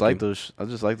what I you're just thinking. I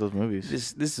just like those movies.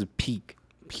 This is peak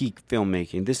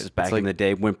filmmaking. This is back in the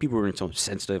day when people were so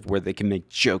sensitive, where they can make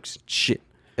jokes and shit.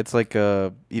 It's like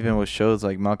even with shows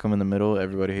like Malcolm in the Middle,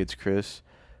 Everybody Hates Chris,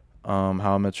 How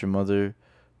I Met Your Mother,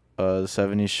 the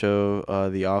 70s Show,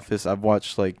 The Office. I've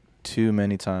watched like too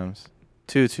many times.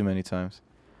 Too many times.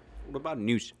 What about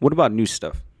news? What about new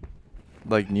stuff?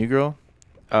 Like New Girl?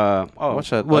 Watch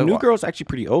that. Well, New Girl's actually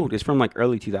pretty old. It's from like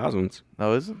early 2000s.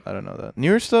 Oh, is it? I don't know that.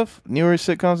 Newer stuff? Newer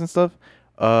sitcoms and stuff?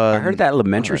 I heard that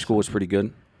Elementary School was pretty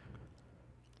good.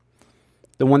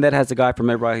 The one that has the guy from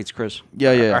Everybody Hates Chris.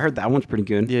 Yeah. I heard that one's pretty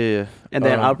good. Yeah. And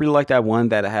then I really like that one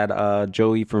that had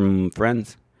Joey from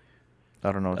Friends.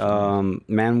 I don't know.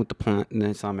 Man with the Plant. No,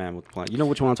 it's not Man with the Plant. You know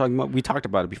which one I'm talking about? We talked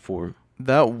about it before.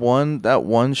 That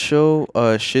one show,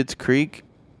 Schitt's Creek.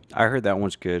 I heard that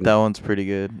one's good. That one's pretty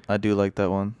good. I do like that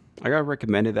one. I got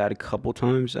recommended that a couple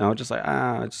times, and I was just like,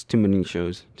 it's too many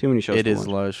shows. Too many shows. It is a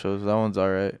lot of shows. That one's all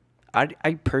right.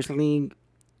 I personally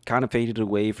kind of faded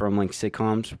away from like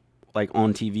sitcoms, like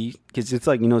on TV, because it's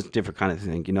like, it's a different kind of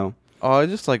thing, Oh, I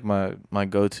just like my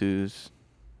go-tos.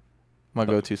 My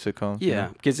go-to sitcoms. Yeah,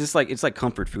 because it's like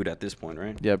comfort food at this point,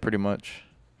 right? Yeah, pretty much.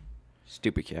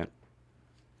 Stupid cat.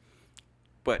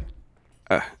 But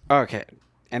okay.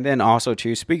 And then also,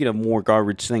 too, speaking of more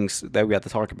garbage things that we have to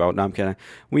talk about, no, I'm kidding.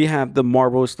 We have the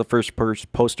Marvels, the first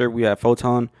poster. We have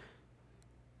Photon,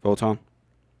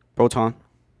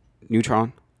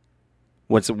 Neutron.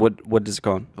 What is it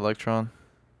called? Electron.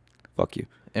 Fuck you.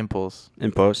 Impulse.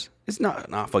 It's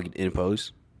not fucking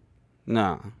Impulse.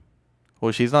 Nah.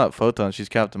 Well, she's not Photon. She's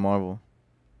Captain Marvel.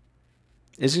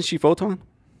 Isn't she Photon?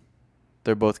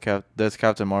 They're both That's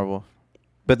Captain Marvel.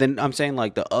 But then I'm saying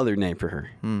like the other name for her.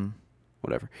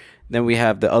 Whatever. Then we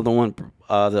have the other one,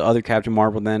 the other Captain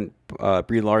Marvel, then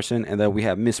Brie Larson, and then we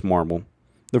have Miss Marvel,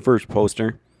 the first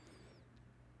poster.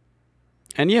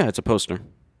 And yeah, it's a poster.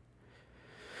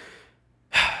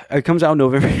 It comes out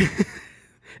November.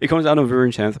 It comes out November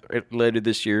 10th later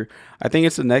this year. I think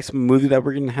it's the next movie that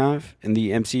we're gonna have in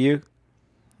the MCU.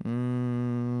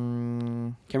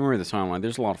 Can't remember the timeline.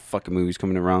 There's a lot of fucking movies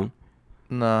coming around.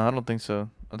 No, I don't think so.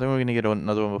 I think we're gonna get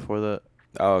another one before that.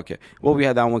 Oh, okay. Well, we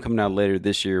had that one coming out later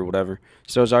this year or whatever.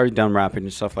 So it's already done wrapping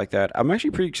and stuff like that. I'm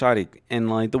actually pretty excited. And,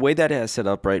 like, the way that it has set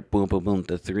up, right, boom, boom, boom,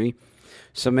 the 3.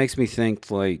 So it makes me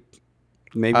think, like,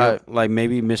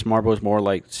 maybe Miss Marvel is more,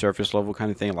 like, surface level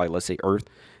kind of thing, like, let's say Earth.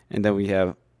 And then we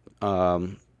have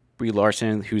Brie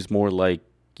Larson, who's more, like,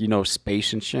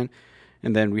 space and shit.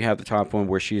 And then we have the top one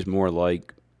where she's more,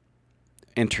 like,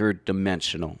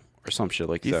 interdimensional or some shit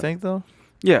like that. You think, though?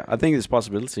 Yeah, I think it's a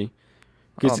possibility.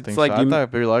 I don't think so. I thought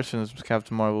Brie Larson's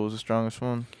Captain Marvel was the strongest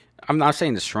one. I'm not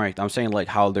saying the strength. I'm saying like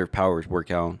how their powers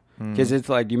work out. Because it's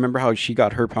like, do you remember how she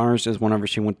got her powers? Is whenever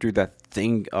she went through that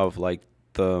thing of like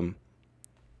the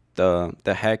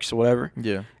hex or whatever.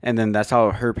 Yeah. And then that's how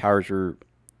her powers were,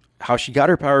 how she got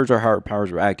her powers or how her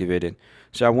powers were activated.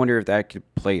 So I wonder if that could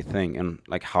play a thing and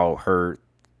like how her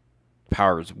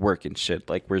powers work and shit.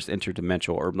 Like where's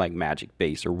interdimensional or like magic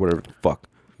based or whatever the fuck.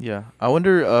 Yeah, I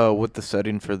wonder what the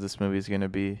setting for this movie is gonna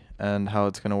be and how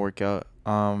it's gonna work out.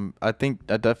 I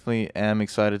definitely am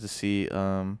excited to see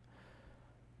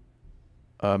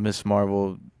Miss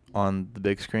Marvel on the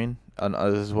big screen,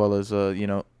 as well as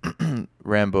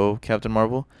Rambo, Captain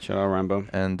Marvel. Shout out Rambo.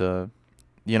 And to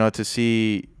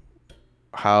see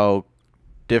how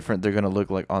different they're gonna look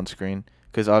like on screen,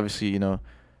 because obviously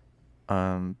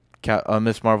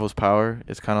Miss Marvel's power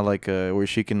is kind of like where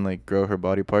she can like grow her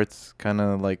body parts, kind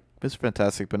of like Miss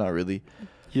Fantastic, but not really.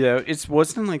 Yeah, it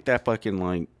wasn't like that fucking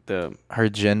like the Her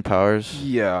Jin powers.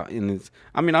 yeah, and it's.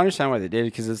 I mean, I understand why they did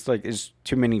it because it's like it's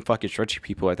too many fucking stretchy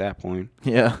people at that point.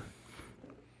 Yeah.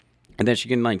 And then she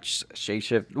can like shape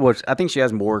shift. Which I think she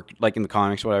has more like in the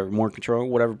comics, whatever, more control,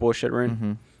 whatever bullshit, right?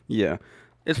 Mm-hmm. Yeah,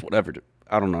 it's whatever.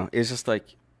 I don't know. It's just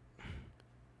like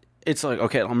it's like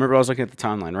okay. I remember I was looking at the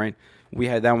timeline, right? We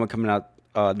had that one coming out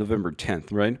November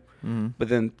 10th, right? Mm-hmm. But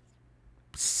then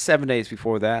 7 days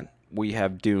before that, we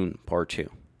have Dune Part 2.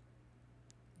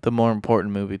 The more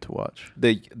important movie to watch.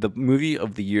 The movie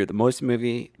of the year, the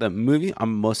movie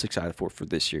I'm most excited for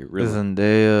this year. Really,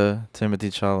 Zendaya, Timothy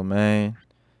Chalamet,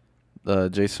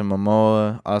 Jason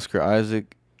Momoa, Oscar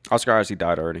Isaac. Oscar Isaac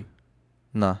died already.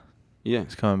 Nah, Yeah,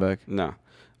 he's coming back. no,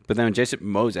 but then Jason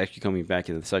Momoa's actually coming back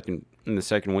in the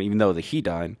second one, even though he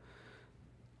died.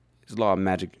 There's a lot of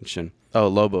magic and shit. Oh,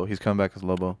 Lobo. He's coming back as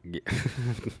Lobo. Yeah.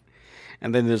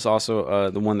 And then there's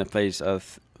also the one that plays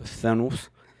Thanos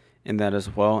in that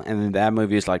as well. And then that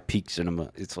movie is like peak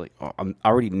cinema. It's like I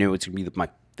already knew it's gonna be my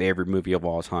favorite movie of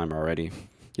all time already.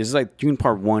 It's like Dune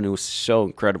Part 1. It was so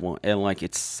incredible, and like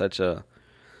it's such a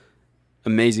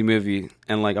amazing movie.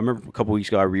 And like I remember a couple weeks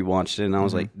ago I rewatched it, and I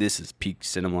was like, this is peak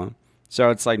cinema. So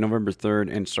it's like November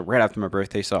 3rd, and so right after my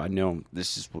birthday, so I know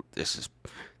this is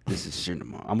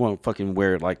cinema. I'm gonna fucking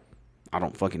wear like I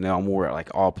don't fucking know. I'm gonna wear like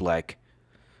all black.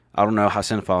 I don't know how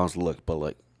cinephiles look, but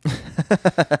like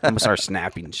I'm gonna start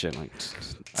snapping and shit. Like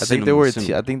I think they wear.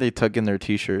 I think they tuck in their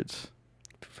t-shirts.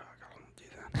 Fuck, I don't do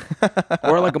that.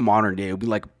 Or like a modern day, it'll be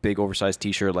like a big oversized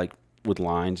T-shirt like with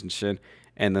lines and shit,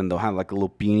 and then they'll have like a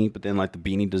little beanie, but then like the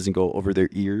beanie doesn't go over their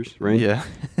ears, right? Yeah.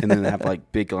 And then they have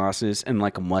like big glasses and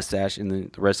like a mustache, and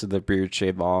then the rest of the beard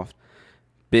shaved off.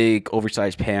 Big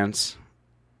oversized pants,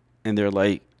 and they're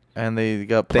like. And they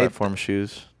got platform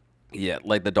shoes. Yeah,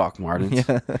 like the Doc Martens.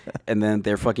 Yeah. And then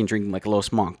they're fucking drinking like a little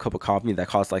small cup of coffee that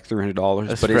costs like $300.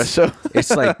 Espresso. But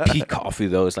it's like peak coffee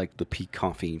though. It's like the peak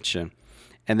coffee and shit.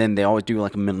 And then they always do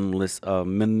like a minimalist,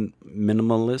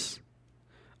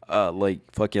 like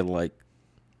fucking like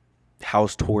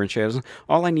house tour and shit.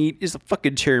 All I need is a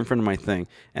fucking chair in front of my thing.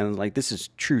 And like this is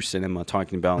true cinema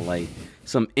talking about like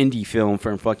some indie film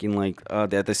from fucking like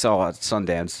that they saw at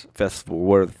Sundance Festival,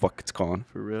 whatever the fuck it's called.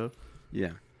 For real.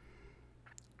 Yeah.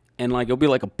 And like it'll be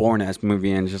like a boring ass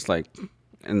movie, and just like,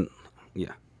 and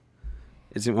yeah,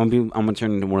 I'm gonna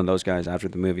turn into one of those guys after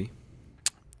the movie.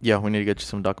 Yeah, we need to get you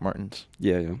some Doc Martens.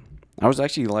 Yeah. I was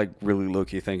actually like really low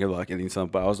key thinking about getting some,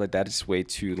 but I was like, that is way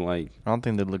too like. I don't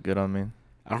think they'd look good on me.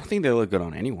 I don't think they look good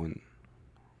on anyone,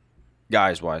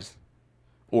 guys wise,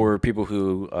 or people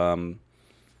who I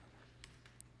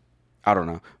don't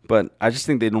know, but I just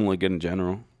think they don't look good in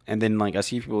general. And then like I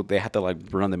see people, they have to like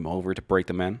run them over to break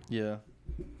them in. Yeah.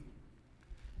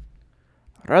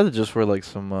 I'd rather just wear like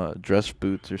some dress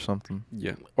boots or something.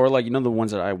 Yeah. Or like the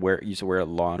ones that I used to wear a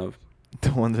lot of.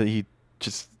 The ones that you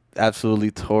just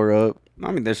absolutely tore up.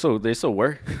 I mean, they still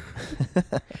work.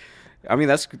 I mean,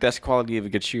 that's the quality of a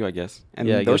good shoe, I guess. And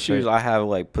yeah, those shoes I have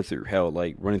like put through hell,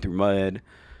 like running through mud.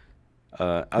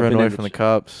 Run away from the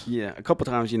cops. Yeah, a couple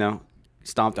times,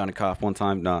 stomped on a cop one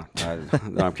time. No,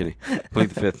 I'm kidding.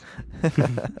 Plead the fifth.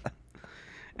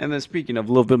 And then speaking of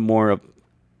a little bit more of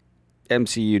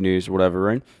MCU news or whatever,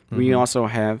 right? Mm-hmm. We also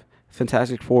have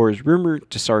Fantastic Four is rumored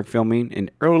to start filming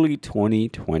in early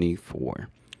 2024.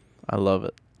 I love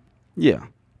it. Yeah,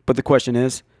 but the question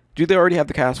is, do they already have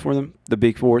the cast for them? The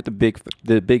big four, the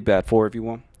big bad four, if you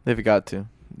will. They've got to.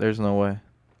 There's no way.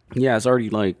 Yeah, it's already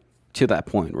like to that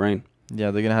point, right?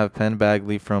 Yeah, they're gonna have Penn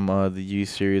Badgley from the U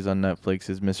series on Netflix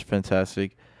as Mr.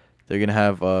 Fantastic. They're gonna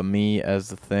have me as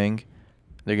the Thing.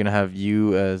 They're gonna have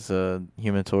you as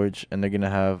Human Torch, and they're gonna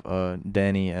have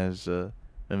Danny as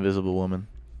Invisible Woman.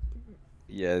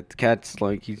 Yeah, the cat's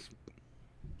like he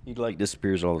like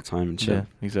disappears all the time and shit. Yeah,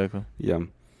 exactly. Yeah,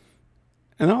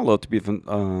 and I'd love to be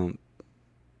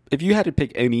if you had to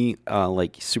pick any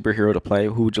like superhero to play,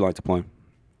 who would you like to play,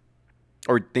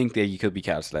 or think that you could be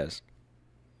cast as?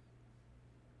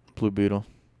 Blue Beetle.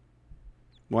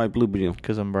 Why Blue Beetle?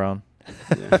 Because I'm brown.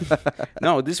 Yeah.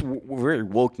 No, we're very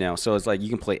woke now, so it's like you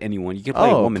can play anyone. You can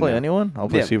play a woman. Play now. anyone? I'll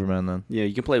play Superman then. Yeah,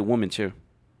 you can play a woman too.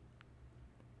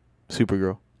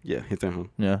 Supergirl. Yeah, hit that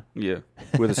one. Yeah. Yeah,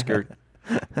 with a skirt.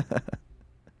 What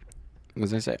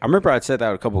was I say? I remember I said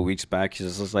that a couple of weeks back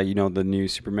because it's like the new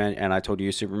Superman, and I told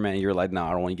you Superman, and you're like, no, I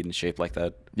don't want to get in shape like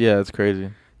that. Yeah, it's crazy.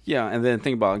 Yeah, and then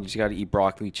think about it, you just got to eat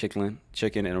broccoli, chicken,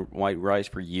 and white rice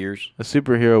for years. A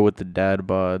superhero with the dad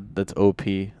bod that's OP.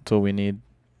 That's what we need.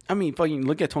 I mean, fucking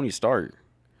look at Tony Stark.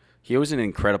 He was in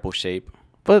incredible shape.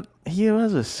 But he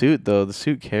has a suit, though. The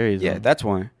suit carries him. Yeah, that's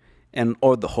why.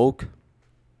 Or the Hulk.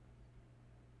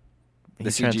 He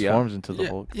CGI. transforms into the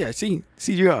Hulk. Yeah, see,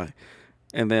 CGI.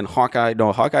 And then Hawkeye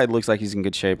looks like he's in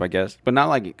good shape, I guess, but not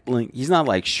like he's not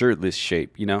like shirtless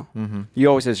shape, you know. Mm-hmm. He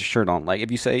always has a shirt on. Like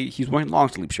if you say he's wearing long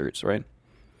sleeve shirts, right?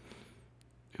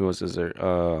 Who else is there?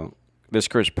 There's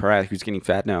Chris Pratt who's getting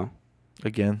fat now.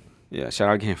 Again. Yeah, shout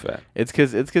out getting fat. It's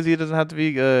because he doesn't have to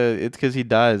be. It's because he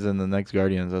dies in the next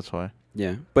Guardians. That's why.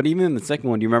 Yeah, but even in the second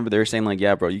one, do you remember they were saying like,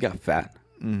 "Yeah, bro, you got fat."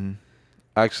 Mm-hmm.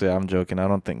 Actually, I'm joking. I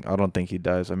don't think he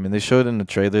dies. I mean, they showed in the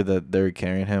trailer that they were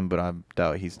carrying him, but I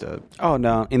doubt he's dead. Oh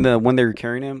no! When they were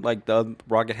carrying him, like the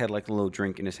Rocket had like a little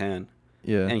drink in his hand,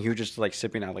 Yeah. and he was just like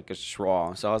sipping out like a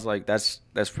straw. So I was like, that's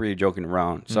pretty joking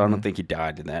around. So I don't think he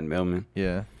died in that moment.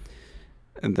 Yeah.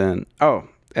 And then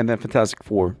Fantastic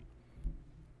Four.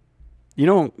 You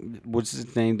know what's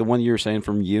his name? The one you were saying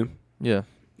from You. Yeah.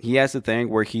 He has the thing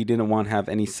where he didn't want to have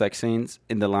any sex scenes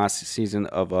in the last season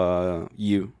of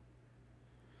You.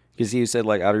 Because he said,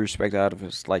 like, out of respect out of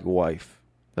his, like, wife.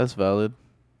 That's valid.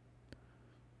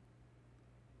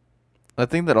 I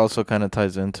think that also kind of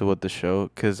ties into what the show,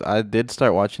 because I did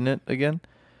start watching it again,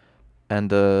 and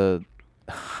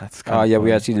that's kind of yeah,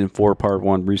 we had season 4, part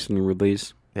 1 recently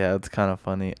released. Yeah, it's kind of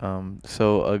funny.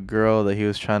 So a girl that he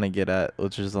was trying to get at,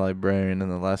 which is the librarian in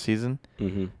the last season,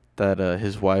 that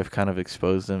his wife kind of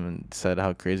exposed him and said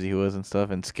how crazy he was and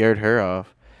stuff, and scared her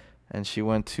off, and she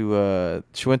went to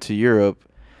Europe.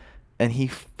 And he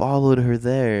followed her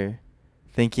there,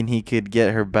 thinking he could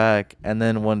get her back. And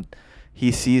then when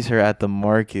he sees her at the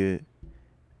market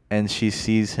and she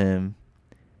sees him,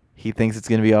 he thinks it's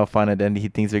going to be all fine. And then he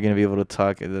thinks they're going to be able to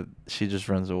talk. And then she just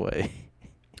runs away.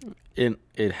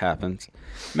 It happens.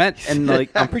 Matt, and like,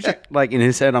 I'm pretty sure, like, in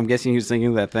his head, I'm guessing he was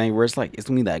thinking that thing where it's like, it's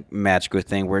going to be that magical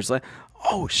thing where it's like,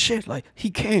 oh, shit, like, he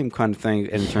came kind of thing.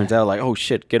 And it turns out, like, oh,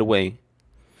 shit, get away.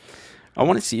 I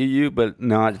want to see you, but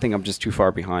no, I think I'm just too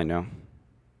far behind now.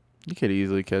 You could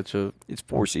easily catch up. It's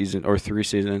 4 seasons or 3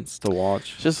 seasons to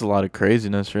watch. It's just a lot of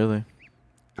craziness, really.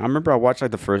 I remember I watched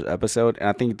like the first episode, and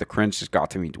I think the cringe just got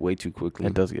to me way too quickly.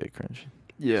 It does get cringe.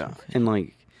 Yeah, and like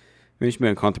it makes me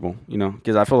uncomfortable, you know,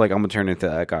 because I feel like I'm gonna turn into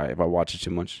that guy if I watch it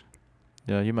too much.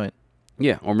 Yeah, you might.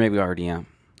 Yeah, or maybe I already am.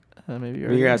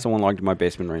 Maybe I have someone locked in my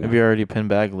basement right now. Maybe you're already Penn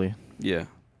Bagley. Yeah,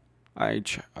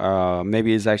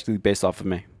 maybe it's actually based off of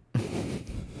me.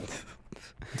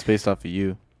 It's based off of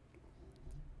you.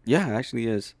 Yeah, it actually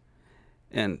is.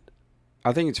 And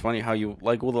I think it's funny how you,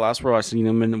 like, well, the last role I seen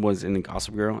him in was in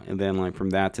Gossip Girl, and then, like, from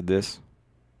that to this.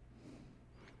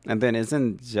 And then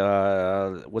isn't,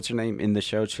 what's her name in the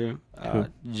show, too?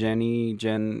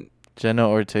 Jenna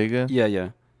Ortega? Yeah.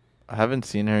 I haven't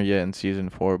seen her yet in season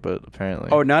 4, but apparently.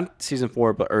 Oh, not season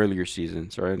 4, but earlier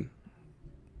seasons, right?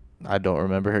 I don't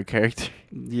remember her character.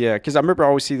 Yeah, because I remember I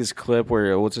always see this clip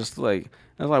where it was just like,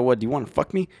 I was like, what, do you want to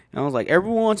fuck me? And I was like,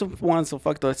 everyone wants to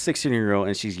fuck the 16-year-old,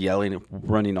 and she's yelling and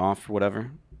running off or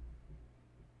whatever.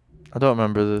 I don't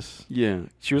remember this. Yeah,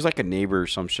 she was like a neighbor or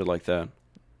some shit like that.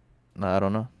 No, I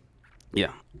don't know.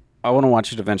 Yeah, I want to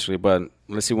watch it eventually, but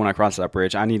let's see when I cross that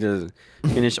bridge. I need to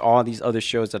finish all these other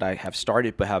shows that I have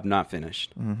started but have not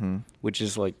finished, which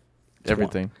is like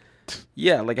everything.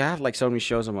 Yeah, like I have like so many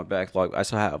shows on my backlog. I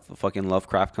still have fucking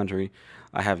Lovecraft Country.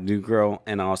 I have New Girl,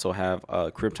 and I also have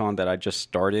Krypton that I just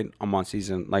started. I'm on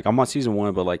season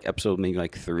 1, but like episode maybe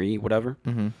like 3, whatever.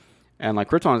 And like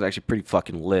Krypton is actually pretty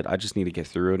fucking lit. I just need to get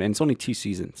through it, and it's only 2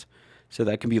 seasons, so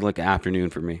that can be like an afternoon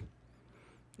for me.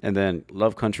 And then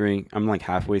Love Country, I'm like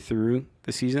halfway through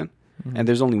the season, and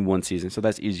there's only 1 season, so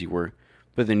that's easy work.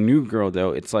 But the New Girl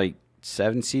though, it's like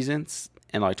 7 seasons.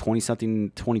 And like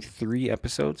 23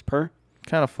 episodes per.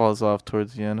 Kind of falls off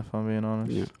towards the end, if I'm being honest.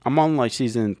 Yeah. I'm on like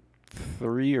season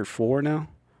 3 or 4 now.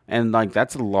 And like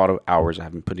that's a lot of hours I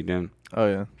haven't put it in. Oh,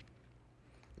 yeah.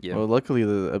 Yeah. Well, luckily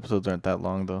the episodes aren't that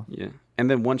long, though. Yeah. And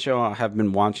then one show I have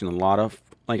been watching a lot of.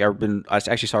 Like I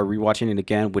actually started rewatching it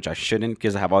again, which I shouldn't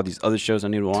because I have all these other shows I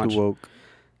need to watch. Too woke.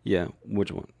 Yeah.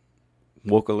 Which one?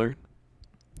 Woke Alert.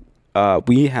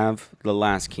 We have The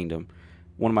Last Kingdom.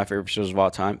 One of my favorite shows of all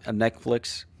time, a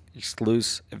Netflix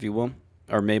exclusive, if you will,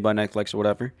 or made by Netflix or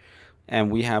whatever.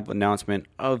 And we have announcement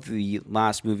of the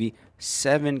last movie,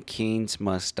 7 Kings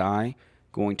Must Die,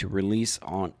 going to release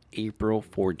on April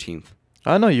 14th.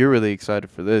 I know you're really excited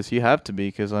for this. You have to be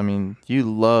because, I mean, you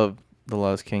love The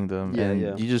Last Kingdom. Yeah,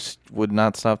 and you just would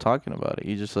not stop talking about it.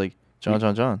 You just like, John,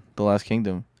 The Last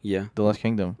Kingdom. Yeah. The Last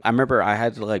Kingdom. I remember I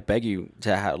had to like beg you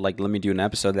to like let me do an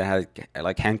episode that had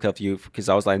like handcuff you because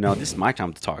I was like, no, this is my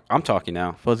time to talk. I'm talking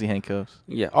now. Fuzzy handcuffs.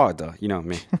 Yeah. Oh, duh. You know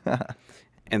me.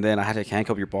 And then I had to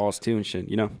handcuff your balls too and shit.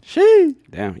 You know. She.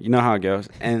 Damn. You know how it goes.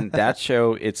 And that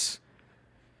show, it's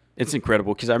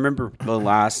incredible because I remember the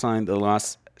last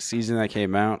season that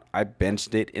came out, I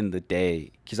benched it in the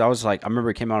day because I was like, I remember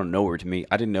it came out of nowhere to me.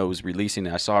 I didn't know it was releasing.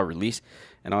 I saw a release,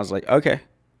 and I was like, okay,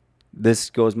 this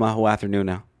goes my whole afternoon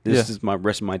now. This is my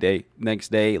rest of my day. Next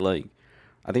day, like,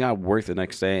 I think I worked the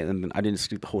next day, and then I didn't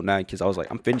sleep the whole night because I was like,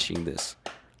 I'm finishing this.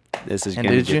 This is. And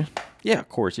did you? Yeah, of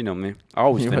course. You know me. I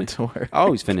always You finish. went to work. I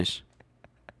always finish.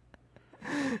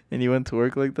 And you went to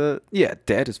work like that? Yeah,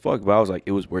 dead as fuck. But I was like,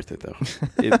 it was worth it though.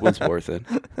 It was worth it.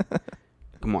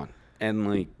 Come on. And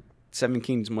like, Seven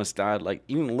Kings Must Die. Like,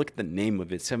 even look at the name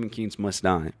of it. Seven Kings Must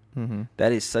Die. Mm-hmm.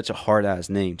 That is such a hard ass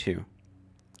name too.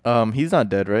 He's not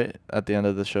dead, right? At the end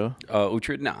of the show?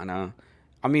 Uhtred, nah.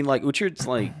 I mean, like, Uhtred's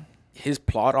like his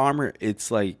plot armor.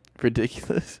 It's like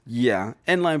Ridiculous. yeah,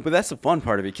 and like, but that's the fun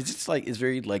part of it because it's like it's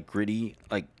very like gritty,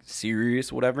 like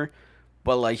serious, whatever.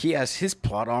 But like he has his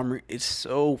plot armor. It's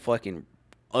so fucking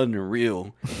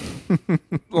unreal.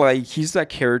 Like he's that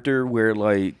character where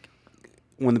like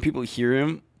when the people hear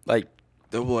him, like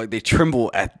they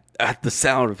tremble at the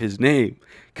sound of his name,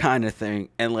 kind of thing,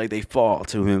 and like they fall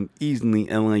to him easily,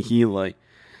 and like he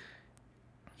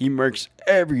murks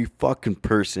every fucking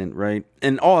person, right?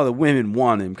 And all the women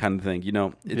want him, kind of thing. You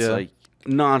know, it's like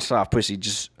nonstop pussy,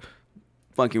 just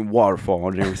fucking waterfall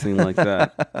and everything like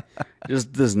that.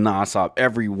 Just does nonstop.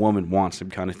 Every woman wants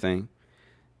him, kind of thing.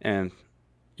 And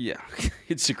yeah,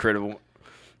 it's incredible.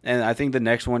 And I think the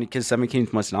next one, because Seven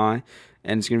Kings Must Die,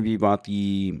 and it's gonna be about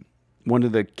one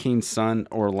of the king's son,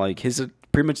 or like his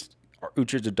pretty much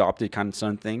Uhtred's adopted kind of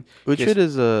son thing. Uhtred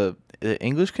is the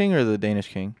English king or the Danish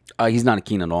king? He's not a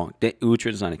king at all.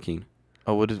 Uhtred is not a king.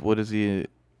 Oh, what is he?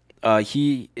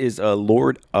 He is a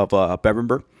lord of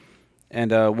Bebrenburg,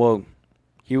 and well,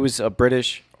 he was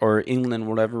British or England,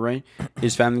 whatever, right?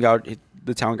 His family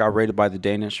the town got raided by the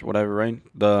Danish, whatever, right?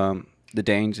 The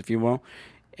Danes, if you will,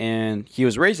 and he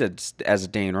was raised as a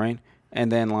Dane, right?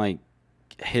 And then like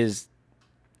his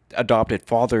adopted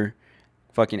father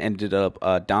fucking ended up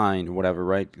dying or whatever,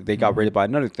 right? They got raided by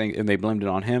another thing, and they blamed it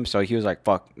on him. So he was like,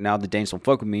 fuck, now the Danes don't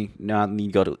fuck with me. Now I need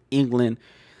to go to England.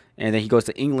 And then he goes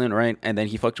to England, right? And then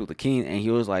he fucked with the king, and he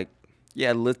was like,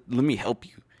 yeah, let me help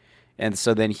you. And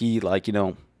so then he, like, you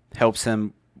know, helps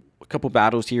him a couple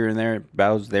battles here and there,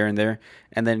 battles there and there.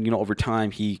 And then, you know, over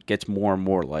time, he gets more and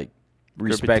more, like,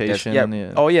 respect.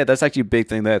 Yeah. Oh, yeah, that's actually a big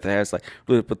thing that has, like,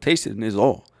 reputation is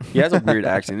all. He has a weird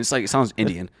accent. It's like, it sounds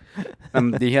Indian.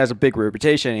 He has a big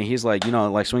reputation, and he's like, you know,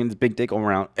 like swinging the big dick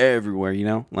around everywhere, you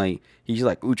know, like he's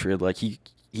like Uhtred, like he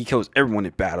kills everyone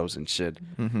in battles and shit,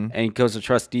 and he kills the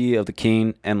trustee of the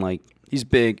king, and like he's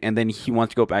big, and then he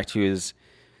wants to go back to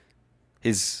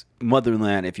his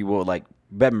motherland, if you will, like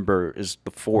Bebrenburg is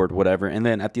the fort, whatever, and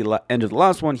then at the end of the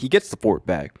last one, he gets the fort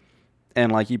back,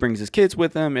 and like he brings his kids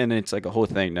with him, and it's like a whole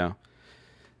thing now,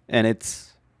 and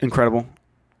it's incredible.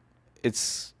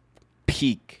 It's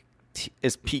peak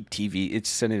TV. It's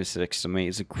Cinema 6 to me.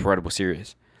 It's an incredible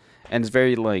series. And it's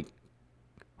very, like,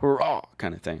 hurrah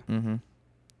kind of thing. Mm-hmm.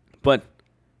 But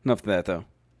enough of that, though.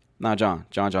 Nah, John.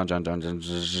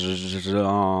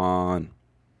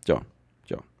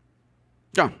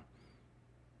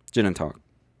 Gin and talk.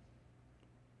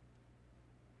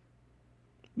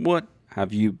 What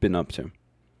have you been up to?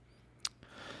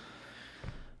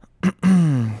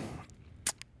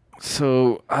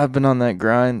 So, I've been on that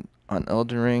grind on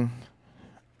Elden Ring.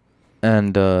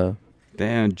 And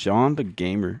Damn, John the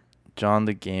gamer.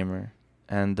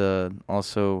 And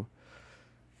also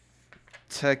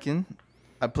Tekken.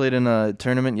 I played in a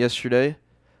tournament yesterday.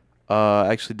 I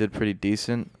actually did pretty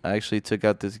decent. I actually took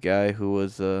out this guy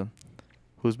who's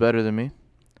better than me.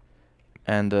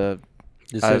 And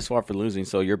This is far for losing,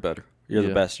 so you're better. You're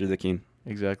the best. You're the king.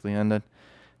 Exactly. And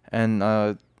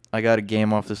I got a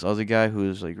game off this other guy who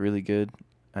was like really good,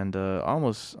 and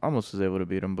almost was able to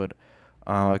beat him, but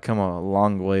I come a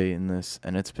long way in this,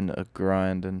 and it's been a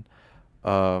grind, and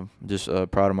just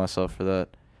proud of myself for that.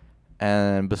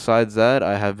 And besides that,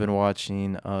 I have been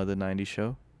watching the 90s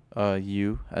show,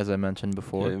 as I mentioned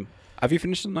before. Yeah. Have you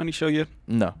finished the 90s show yet?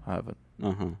 No, I haven't.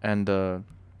 Uh-huh. And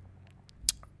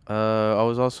I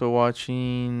was also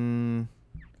watching.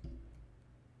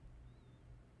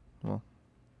 Well,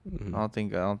 Mm-hmm. I don't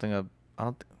think at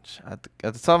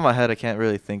the top of my head I can't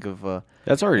really think of.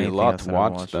 That's already a anything lot else to that I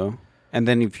watch, watched. though. And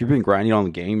then if you've been grinding on the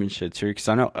game and shit too, because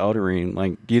I know Elden Ring,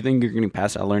 like, do you think you're getting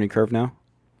past that learning curve now?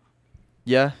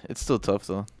 Yeah, it's still tough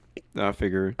though. I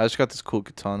figure. I just got this cool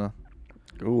katana.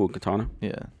 Ooh, katana.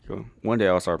 Yeah. Cool. One day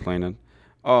I'll start playing it.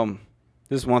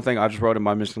 This is one thing I just wrote in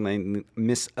my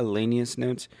miscellaneous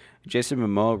notes. Jason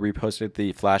Momoa reposted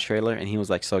the Flash trailer, and he was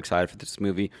like so excited for this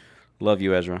movie. Love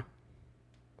you, Ezra.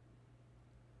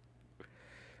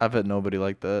 I bet nobody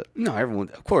like that. No, everyone,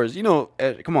 of course. You know,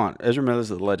 come on, Ezra Miller's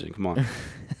a legend. Come on.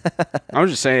 I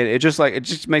was just saying, it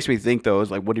just makes me think though.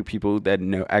 It's like, what do people that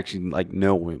know actually like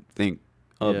know him think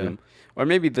of him, or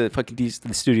maybe the fucking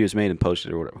the studios made him post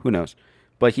it or whatever. Who knows?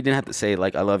 But he didn't have to say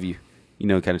like "I love you," you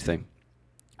know, kind of thing.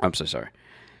 I'm so sorry.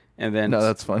 And then No,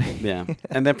 that's funny. Yeah,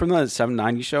 and then from the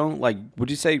 790 show, like,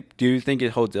 would you say? Do you think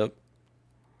it holds up?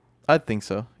 I think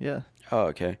so. Yeah. Oh,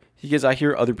 okay. Because I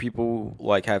hear other people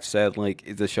like have said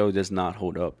like the show does not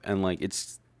hold up and like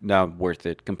it's not worth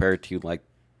it compared to like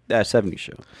that 70s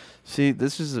show. See,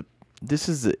 this is the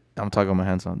I'm talking my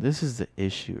hands on. This is the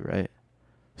issue, right?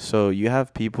 So you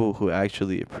have people who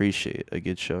actually appreciate a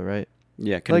good show, right?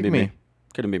 Yeah, couldn't like be me.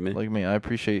 Couldn't be me. Like me, I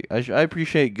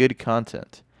appreciate good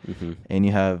content. Mm-hmm. And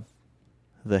you have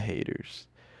the haters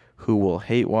who will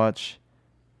hate watch,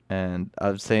 and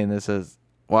I'm saying this as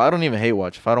well, I don't even hate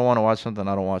watch. If I don't want to watch something,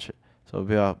 I don't watch it. So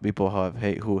we have people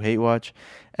who hate watch,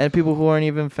 and people who aren't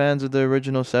even fans of the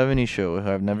original 70s show who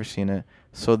have never seen it,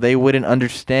 so they wouldn't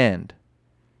understand.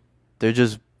 They're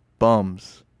just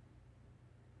bums.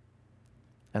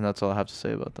 And that's all I have to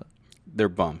say about that. They're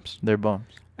bums. They're bums.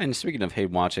 And speaking of hate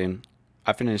watching,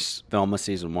 I finished Velma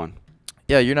season 1.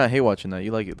 Yeah, you're not hate watching that.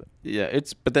 You like it though. Yeah,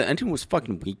 but the ending was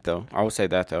fucking weak though. I would say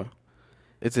that though.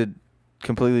 Is it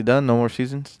completely done? No more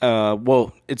seasons?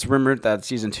 Well, it's rumored that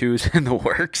season 2 is in the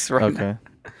works right now.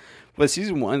 But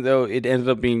season 1 though, it ended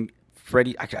up being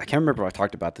Freddy. I can't remember if I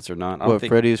talked about this or not.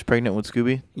 Freddy is pregnant with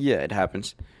Scooby? Yeah, it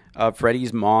happens.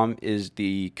 Freddy's mom is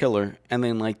the killer, and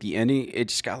then like the ending, it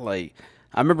just got like.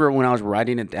 I remember when I was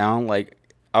writing it down, like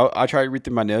I tried to read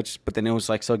through my notes, but then it was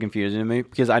like so confusing to me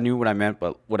because I knew what I meant,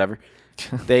 but whatever.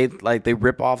 they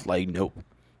rip off like Nope,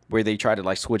 where they try to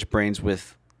like switch brains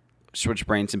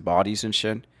and bodies and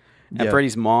shit. And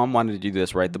Freddy's mom wanted to do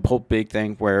this, right? The whole big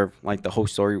thing where like the whole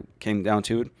story came down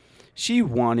to it. She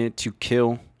wanted to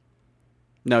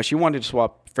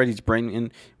swap Freddy's brain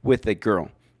in with a girl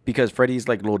because Freddy's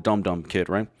like a little dumb kid,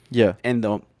 right? Yeah.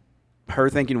 And her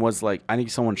thinking was like, I need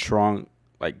someone strong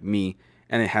like me,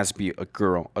 and it has to be a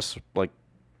girl. Like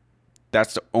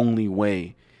that's the only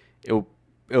way it'll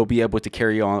be able to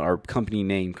carry on our company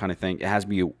name kind of thing. It has to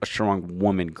be a strong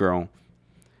woman, girl.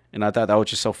 And I thought that was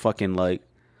just so fucking like,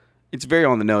 it's very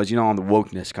on the nose, you know, on the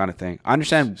wokeness kind of thing. I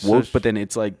understand woke, but then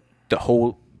it's like the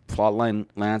whole plot line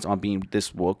lands on being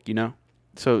this woke, you know?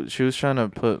 So she was trying to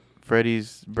put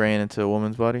Freddy's brain into a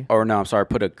woman's body? Or no, I'm sorry,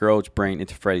 put a girl's brain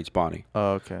into Freddy's body.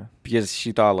 Oh, okay. Because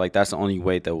she thought like that's the only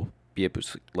way they'll be able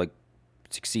to like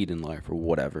succeed in life or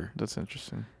whatever. That's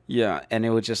interesting. Yeah, and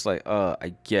it was just like,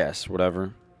 I guess,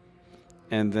 whatever.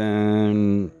 And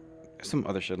then some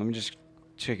other shit. Let me just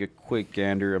take a quick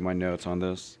gander at my notes on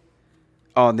this.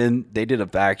 Oh, and then they did a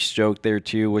Vax joke there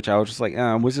too, which I was just like,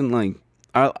 I wasn't like,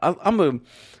 I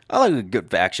like a good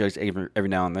Vax joke every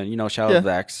now and then. You know, shout out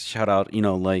Vax, shout out, you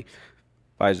know, like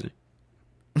Pfizer,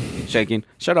 shaking,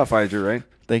 shout out Pfizer, right?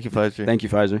 Thank you, Pfizer. Thank you,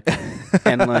 Pfizer.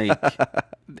 And like,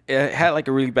 it had like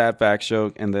a really bad Vax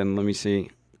joke, and then let me see,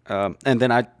 and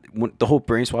then the whole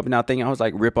brain swapping out thing, I was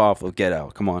like, rip off of Get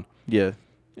Out, come on. Yeah.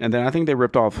 And then I think they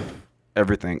ripped off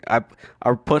everything. I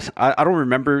don't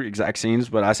remember exact scenes,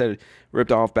 but I said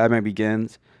ripped off Batman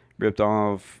Begins, ripped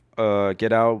off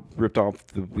Get Out, ripped off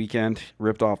The Weekend,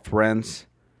 ripped off Friends.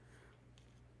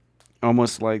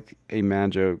 Almost like a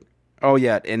man joke. Oh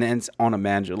yeah, and ends on a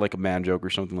man joke, like a man joke or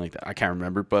something like that. I can't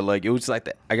remember, but like it was like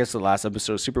I guess the last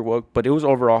episode was super woke, but it was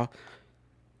overall,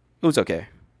 it was okay.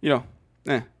 You know,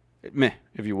 meh,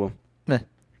 if you will. Meh.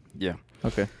 Yeah.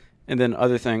 Okay. And then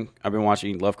other thing, I've been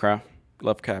watching Lovecraft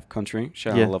Country.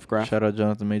 Shout out Lovecraft. Shout out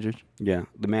Jonathan Majors. Yeah,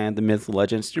 the man, the myth, the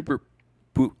legend, super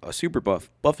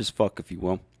buff as fuck, if you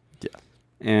will. Yeah.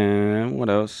 And what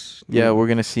else? Yeah, we're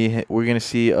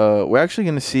actually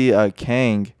gonna see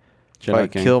Kang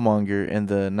fight Killmonger in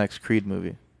the next Creed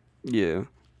movie. Yeah.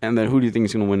 And then who do you think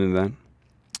is gonna win in that?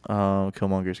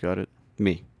 Killmonger's got it.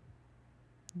 Me.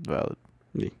 Valid.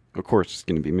 Me. Of course, it's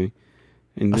gonna be me.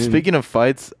 And then, speaking of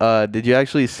fights, did you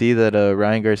actually see that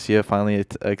Ryan Garcia finally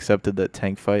accepted that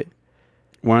Tank fight?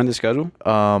 We're on the schedule?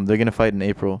 They're gonna fight in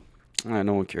April.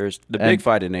 No one cares. The big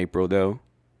fight in April, though.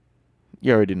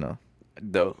 You already know.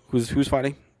 Though who's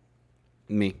fighting?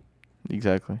 Me.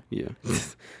 Exactly. Yeah.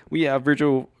 We have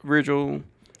Virgil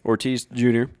Ortiz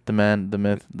Jr. The man, the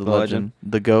myth, the legend,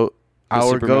 the GOAT,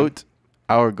 our GOAT,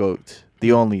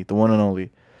 the one and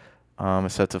only.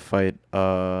 Is set to fight.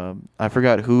 I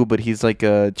forgot who, but he's like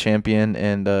a champion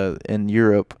in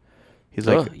Europe. He's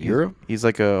like Europe. He's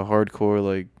like a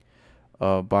hardcore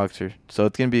like boxer. So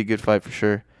it's gonna be a good fight for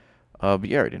sure. But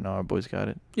you already know our boys got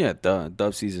it. Yeah,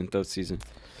 dub season.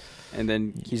 And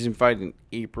then he's in fight in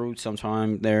April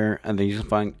sometime there, and then he's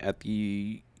fighting at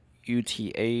the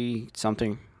UTA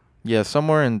something. Yeah,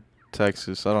 somewhere in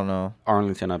Texas. I don't know.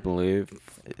 Arlington, I believe.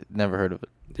 Never heard of it.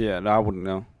 Yeah, no, I wouldn't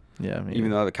know. Yeah, Even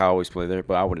though the Cowboys play there,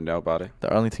 but I wouldn't know about it. the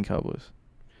Arlington Cowboys.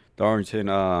 The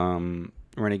Arlington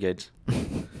Renegades.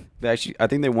 I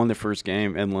think they won their first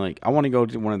game, and like I want to go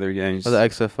to one of their games. Oh, the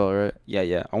XFL, right?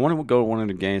 Yeah. I want to go to one of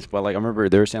their games, but like I remember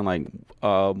they were saying like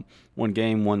one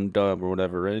game, one dub or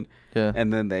whatever, right? Yeah.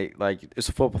 And then they like it's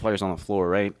the football players on the floor,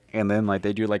 right? And then like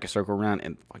they do like a circle around,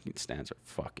 and fucking stands are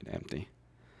fucking empty.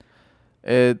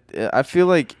 I feel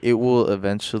like it will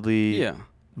eventually. Yeah.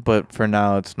 But for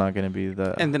now, it's not going to be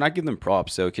that. And then I give them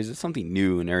props though, because it's something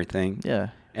new and everything. Yeah.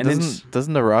 And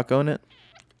doesn't The Rock own it?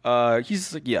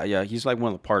 He's like he's like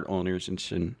one of the part owners and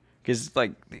shit. Because it's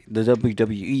like the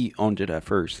WWE owned it at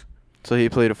first. So he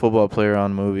played a football player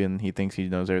on a movie, and he thinks he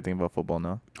knows everything about football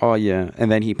now. Oh yeah,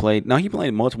 and then he played multiple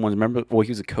ones. Remember, he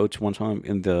was a coach one time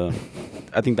in the,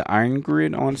 I think the Iron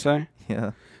Grid. I want to say.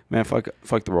 Yeah. Man, fuck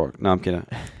the Rock. No, I'm kidding.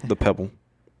 The Pebble.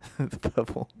 The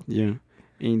Pebble. Yeah,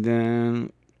 and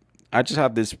then I just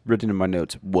have this written in my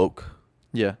notes. Woke.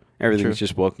 Yeah. Everything's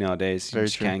just woke nowadays. Very You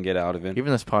just true. can't get out of it.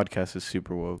 Even this podcast is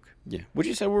super woke. Yeah. Would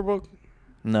you say we're woke?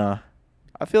 Nah.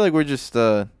 I feel like we're just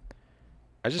I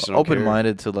just don't care.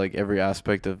 open-minded to like every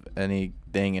aspect of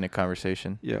anything in a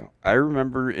conversation. Yeah. I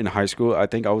remember in high school, I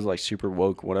think I was like super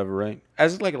woke, whatever, right?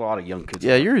 As like a lot of young kids.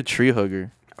 Yeah, you're a tree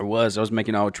hugger. I was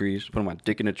making out with trees, putting my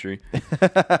dick in a tree.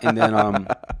 And then oh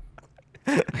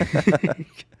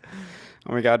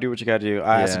my God, do what you gotta do.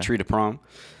 I asked a tree to prom.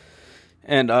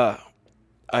 And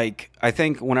like I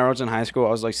think when I was in high school I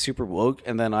was like super woke,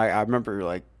 and then I remember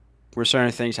like we're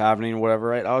certain things happening or whatever,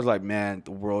 right? I was like, man,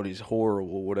 the world is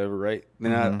horrible, whatever, right?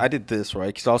 Then I did this, right?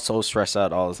 Because I was so stressed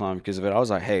out all the time because of it. I was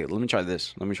like, hey, let me try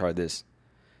this.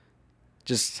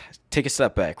 Just take a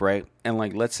step back, right? And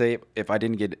like, let's say if I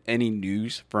didn't get any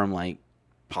news from like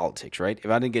politics, right? If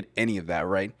I didn't get any of that,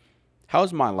 right?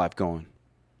 How's my life going?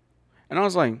 And I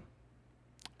was like,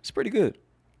 it's pretty good.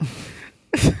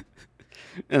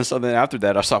 And so then after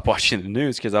that, I stopped watching the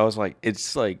news because I was like,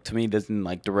 it's like, to me, it doesn't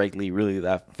like directly really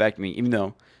that affect me, even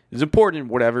though it's important,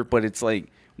 whatever. But it's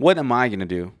like, what am I going to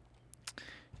do?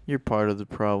 You're part of the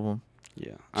problem.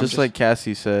 Yeah. Just like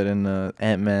Cassie said in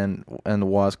Antman and the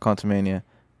Wasp Quantumania,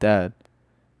 Dad,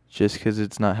 just because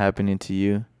it's not happening to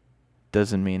you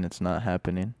doesn't mean it's not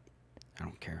happening. I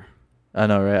don't care. I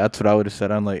know, right? That's what I would have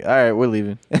said. I'm like, all right, we're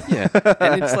leaving. Yeah.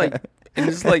 And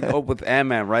it's like, oh, with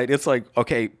Antman, right? It's like,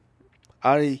 okay,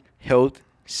 I helped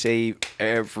save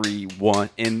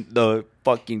everyone in the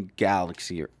fucking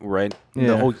galaxy, right? In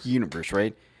the whole universe,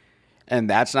 right? And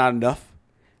that's not enough.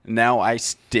 Now I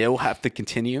still have to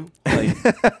continue. Like,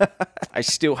 I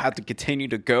still have to continue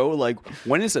to go. Like,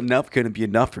 when is enough going to be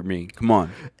enough for me? Come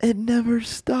on. It never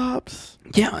stops.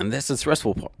 Yeah, and that's the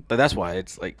stressful part. But that's why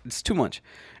it's like, it's too much.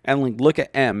 And like, look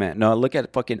at Ant-Man. No, look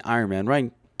at fucking Iron Man,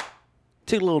 right?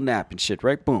 Take a little nap and shit,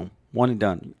 right? Boom. One and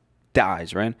done.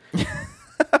 Dies, right?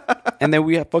 And then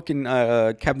we have fucking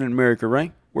Captain America,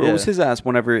 right? Where was his ass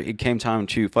whenever it came time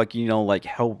to fucking, like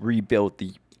help rebuild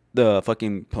the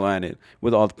fucking planet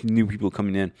with all the new people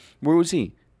coming in? Where was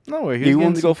he? No, he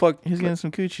wanted to go fuck. He's getting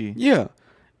some coochie. Yeah.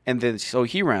 And then so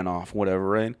he ran off, whatever,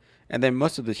 right? And then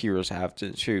most of the heroes have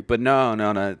to shoot. But no.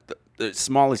 The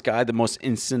smallest guy, the most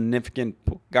insignificant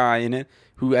guy in it,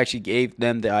 who actually gave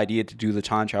them the idea to do the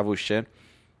time travel shit.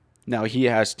 Now he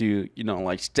has to,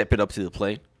 like step it up to the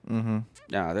plate. Mm-hmm.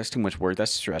 Nah, that's too much work.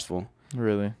 That's stressful.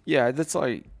 Really? Yeah, that's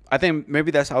like, I think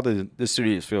maybe that's how the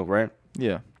studios feel, right?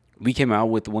 Yeah. We came out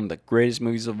with one of the greatest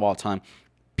movies of all time.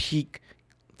 Peak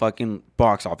fucking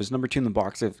box office. Number 2 in the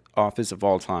box office of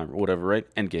all time or whatever, right?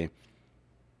 Endgame.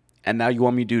 And now you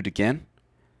want me to do it again?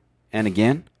 And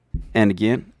again? And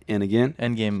again? And again?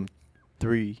 Endgame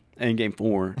 3. Endgame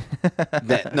 4.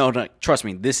 No, trust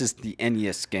me. This is the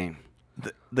NES game.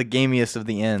 The gamiest of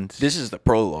the ends. This is the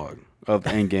prologue of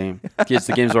Endgame. Because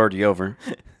the game's already over.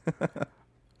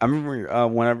 I remember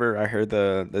whenever I heard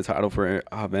the title for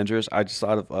Avengers, I just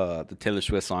thought of the Taylor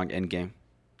Swift song Endgame.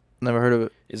 Never heard of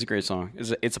it. It's a great song.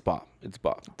 It's a bop. It's a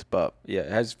bop. It's a bop. Yeah,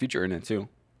 it has Future in it too.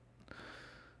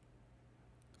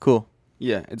 Cool.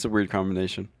 Yeah, it's a weird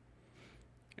combination.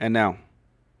 And now,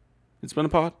 it's been a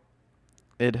pod?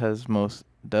 It has most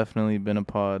definitely been a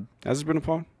pod. Has it been a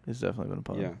pod? It's definitely been a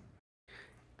pod. Yeah.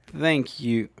 Thank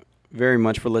you very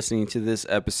much for listening to this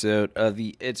episode of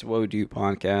the It's What We Do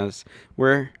podcast.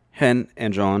 We're Hen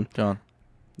and John.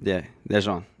 Yeah, there's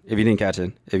John. If you didn't catch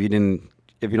it, if you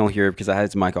don't hear it, because I had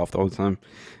his mic off the whole time,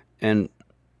 and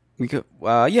we could,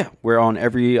 we're on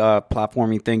every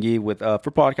platforming thingy with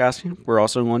for podcasting. We're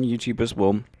also on YouTube as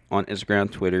well, on Instagram,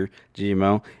 Twitter,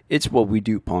 Gmail. It's What We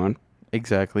Do Pod.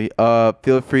 Exactly.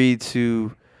 Feel free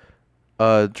to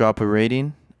drop a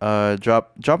rating.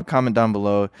 Drop a comment down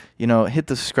below. Hit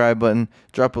the subscribe button,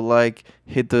 drop a like,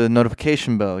 hit the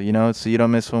notification bell. So you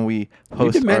don't miss when we You're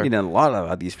post demanding our a lot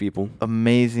about these people.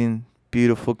 amazing,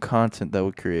 beautiful content that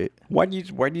we create. Why do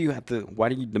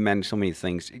you demand so many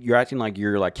things? You're acting like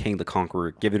you're like King the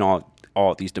Conqueror, giving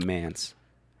all these demands.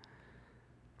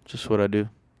 Just what I do.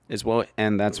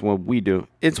 And that's what we do.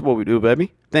 It's what we do,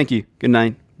 baby. Thank you. Good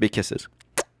night. Big kisses.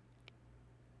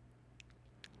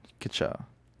 Good job.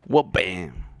 Well,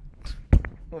 bam.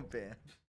 Well, bam.